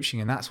start coaching,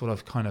 and that's what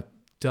I've kind of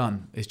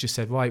done, is just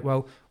said, right,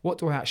 well, what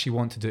do I actually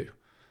want to do?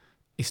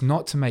 It's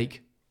not to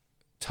make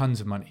tons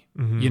of money,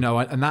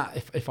 and that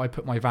if I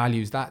put my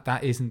values,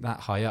 that isn't that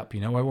high up.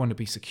 I want to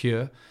be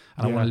secure,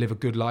 and I want to live a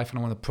good life, and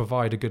I want to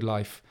provide a good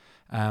life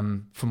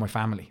for my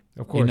family,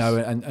 of course,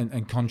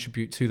 and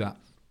contribute to that.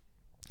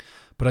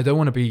 But I don't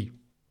want to be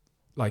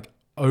like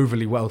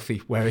overly wealthy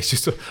where it's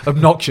just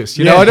obnoxious.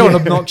 I don't want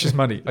obnoxious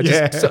money.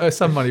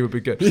 Some money would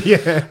be good.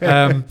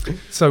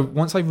 So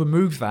once I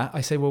remove that,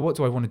 I say, well, what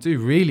do I want to do?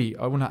 Really,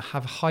 I want to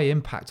have high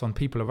impact on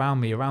people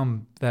around me,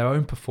 around their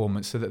own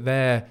performance, so that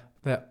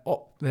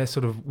they're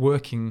sort of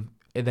working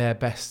in their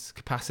best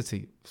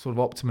capacity, sort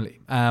of optimally.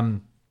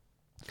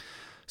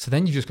 So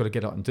then you just got to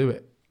get out and do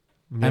it.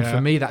 And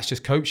for me, that's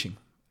just coaching.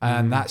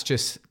 And that's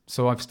just,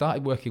 so I've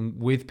started working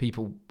with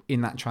people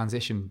in that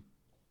transition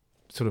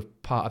sort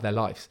of part of their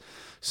lives.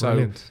 So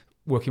Brilliant.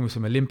 Working with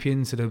some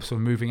Olympians that are sort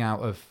of moving out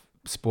of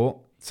sport.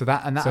 So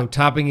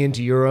tapping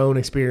into your own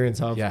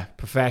experience of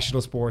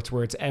professional sports,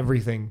 where it's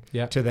everything,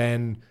 to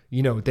then,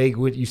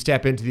 you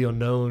step into the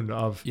unknown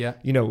of,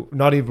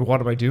 not even what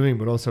am I doing,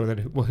 but also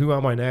that, well, who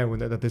am I now when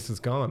that this is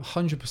gone?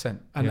 100%.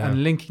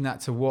 And linking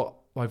that to what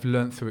I've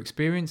learned through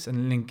experience,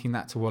 and linking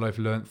that to what I've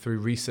learned through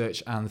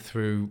research and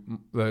through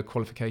the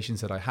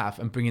qualifications that I have,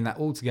 and bringing that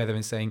all together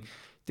and saying,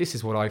 this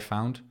is what I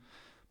found.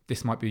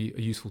 This might be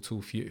a useful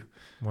tool for you.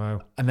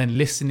 Wow. And then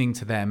listening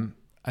to them.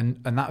 And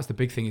that was the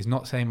big thing, is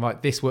not saying,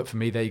 right, this worked for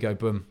me, there you go,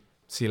 boom,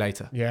 see you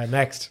later.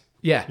 Next.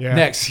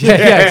 Next.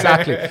 Yeah,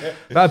 exactly.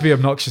 That'd be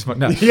obnoxious. But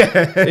no,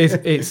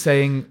 it's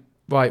saying,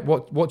 right,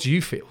 what do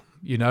you feel?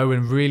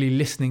 And really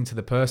listening to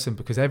the person,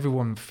 because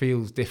everyone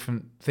feels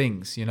different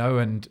things,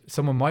 and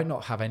someone might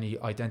not have any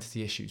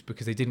identity issues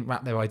because they didn't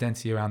wrap their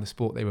identity around the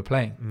sport they were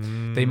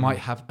playing. They might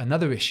have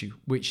another issue,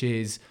 which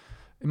is,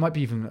 it might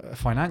be even a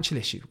financial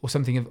issue or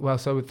something. Well,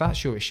 so if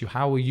that's your issue,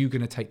 how are you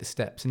going to take the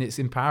steps? And it's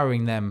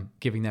empowering them,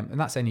 giving them, and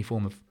that's any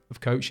form of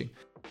coaching.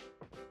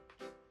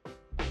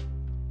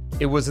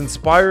 It was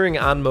inspiring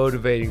and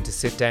motivating to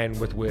sit down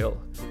with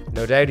Will.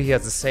 No doubt he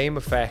has the same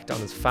effect on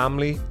his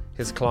family,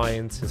 his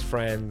clients, his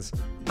friends,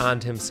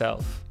 and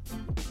himself.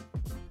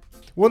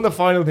 One of the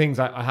final things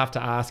I have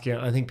to ask you,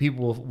 and I think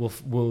people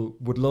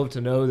would love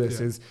to know this,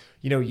 is,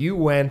 you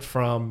went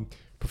from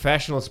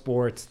professional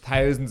sports,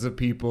 thousands of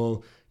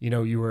people,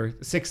 you were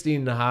 16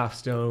 and a half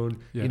stone,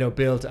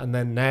 built, and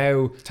then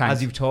now, tanked.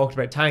 as you've talked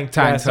about, tanked.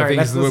 Sorry,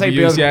 let's say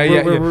build.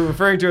 We're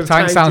referring to it as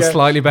tank. Sounds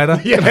slightly better.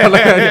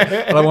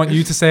 But I want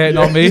you to say it,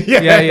 not me.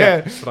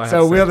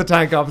 So we're the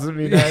tank opposite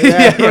me now.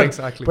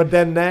 Exactly. But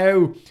then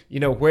now,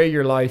 where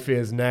your life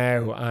is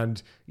now,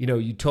 and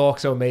you talk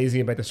so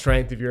amazing about the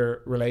strength of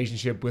your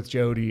relationship with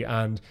Jodie,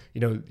 and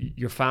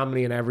your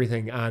family and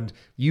everything, and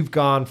you've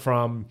gone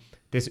from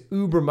this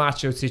uber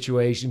macho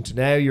situation to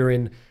now you're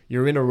in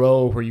a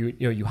role where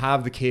you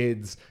have the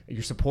kids,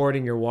 you're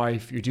supporting your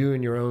wife, you're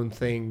doing your own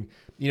thing.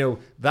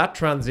 That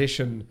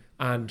transition,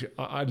 and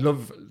I'd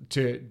love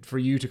for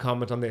you to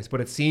comment on this, but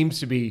it seems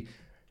to be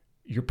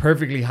you're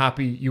perfectly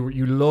happy.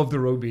 You love the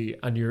rugby,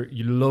 and you're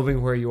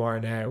loving where you are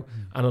now.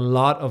 And a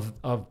lot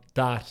of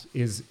that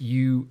is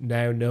you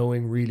now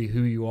knowing really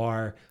who you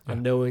are,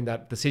 and knowing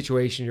that the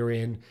situation you're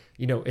in,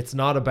 it's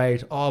not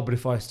about, but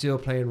if I was still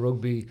playing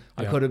rugby,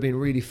 I could have been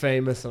really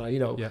famous,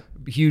 and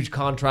huge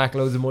contract,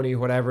 loads of money,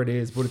 whatever it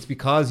is. But it's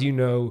because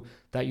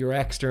that your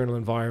external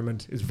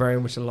environment is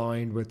very much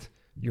aligned with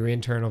your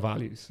internal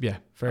values. Yeah.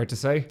 Fair to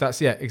say?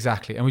 That's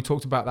exactly. And we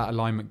talked about that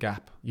alignment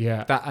gap.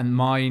 Yeah. That, and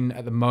mine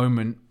at the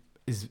moment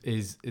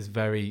is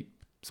very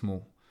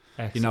small.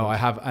 Excellent. I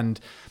have, and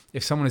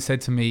if someone had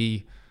said to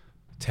me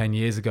 10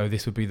 years ago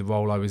this would be the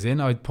role I was in,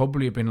 I'd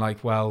probably have been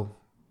like, well,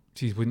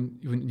 geez,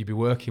 wouldn't you be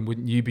working?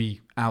 Wouldn't you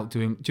be out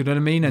doing, do you know what I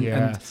mean?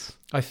 And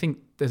I think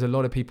there's a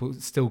lot of people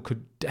still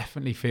could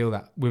definitely feel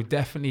that. We're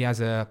definitely, as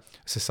a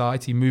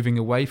society, moving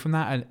away from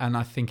that, and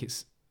I think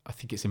it's I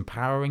think it's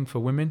empowering for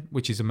women,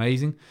 which is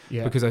amazing.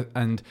 Yeah. Because I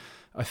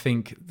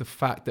think the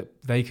fact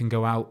that they can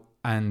go out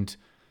and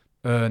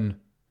earn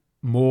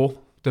more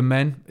than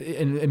men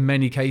in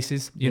many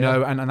cases, you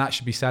know, and that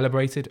should be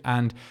celebrated.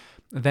 And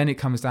then it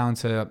comes down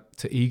to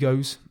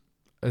egos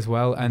as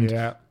well.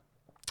 And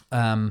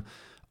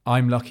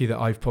I'm lucky that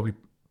I've probably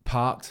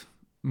parked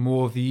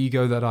more of the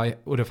ego that I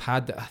would have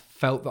had, that I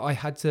felt that I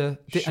had to,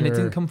 and it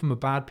didn't come from a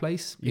bad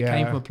place. It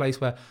came from a place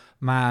where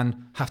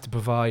man have to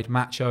provide,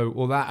 macho,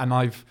 all that. And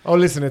I've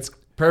listen, it's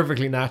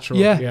perfectly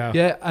natural.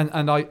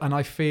 And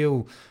I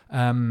feel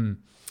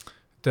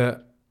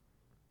that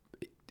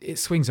it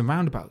swings and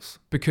roundabouts,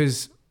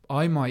 because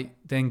I might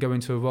then go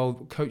into a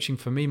role, coaching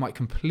for me might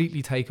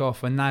completely take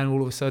off, and now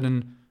all of a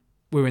sudden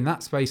we're in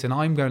that space and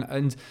I'm going,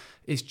 and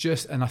it's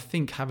just, and I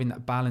think having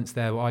that balance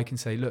there where I can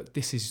say, look,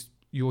 this is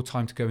your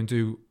time to go and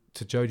do,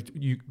 to Jodie,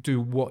 you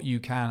do what you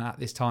can at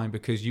this time,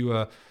 because you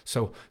are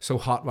so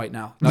hot right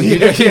now. Like,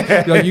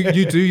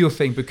 you do your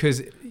thing,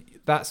 because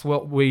that's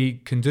what we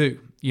can do,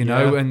 you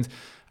know. And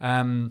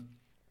for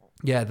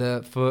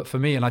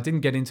me, and I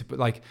didn't get into, but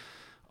like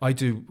I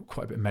do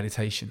quite a bit of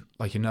meditation,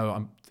 like, you know,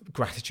 I'm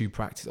gratitude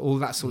practice, all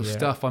that sort of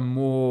stuff. I'm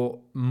more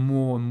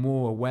and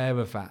more aware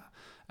of that,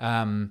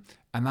 and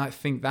I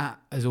think that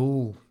has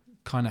all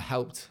kind of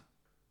helped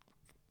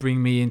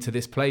bring me into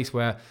this place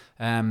where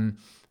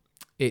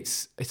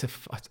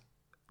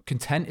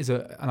content is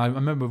and I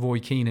remember Roy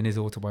Keane in his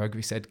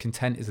autobiography said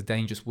content is a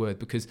dangerous word,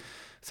 because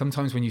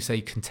sometimes when you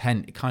say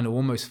content, it kind of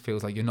almost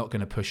feels like you're not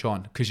going to push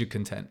on because you're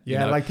content. Yeah,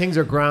 you know? like things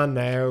are grand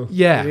now.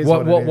 Yeah,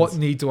 what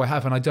need do I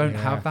have? And I don't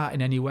have that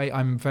in any way.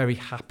 I'm very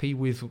happy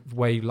with the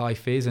way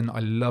life is, and I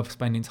love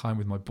spending time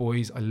with my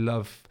boys. I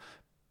love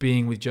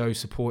being with Jo,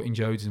 supporting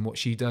Jodie and what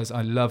she does.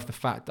 I love the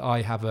fact that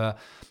I have a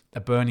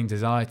burning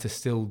desire to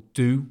still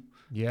do.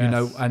 Yes. You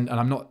know, and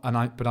I'm not,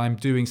 but I'm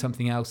doing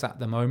something else at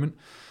the moment.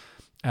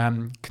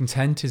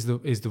 Content is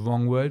the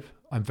wrong word.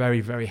 I'm very,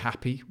 very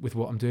happy with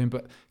what I'm doing,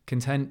 but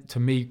content to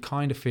me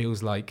kind of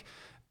feels like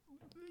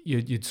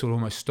you'd sort of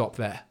almost stop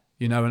there,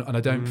 you know, and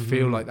I don't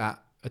feel like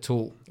that at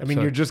all. I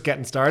mean, you're just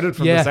getting started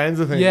from the sounds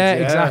of things. Yeah,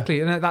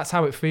 exactly. And that's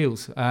how it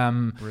feels.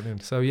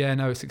 Brilliant. So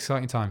it's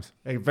exciting times.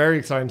 Very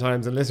exciting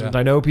times. And listen,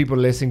 I know people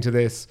listening to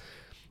this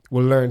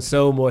will learn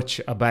so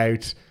much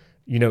about,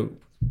 you know,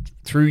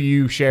 through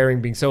you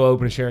being so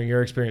open and sharing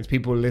your experience,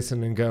 people will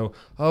listen and go,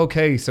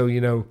 okay, so,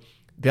 you know,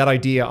 that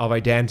idea of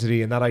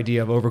identity and that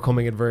idea of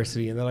overcoming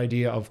adversity and that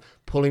idea of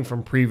pulling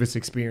from previous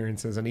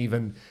experiences, and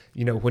even,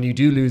 you know, when you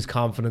do lose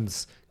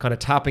confidence, kind of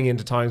tapping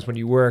into times when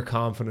you were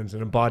confident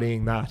and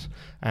embodying that.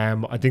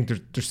 I think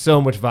there's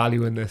so much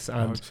value in this,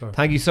 and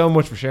thank you so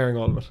much for sharing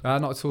all of it.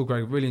 Not at all,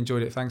 Greg. Really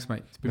enjoyed it. Thanks,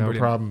 mate. It's been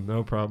brilliant.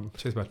 No problem.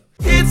 Cheers, bud.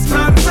 It's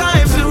my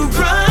time to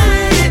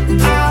run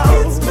it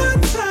out. It's my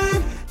time.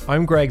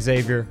 I'm Greg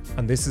Xavier,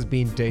 and this has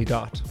been Day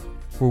Dot,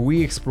 where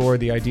we explore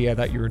the idea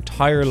that your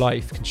entire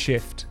life can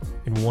shift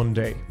in one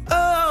day.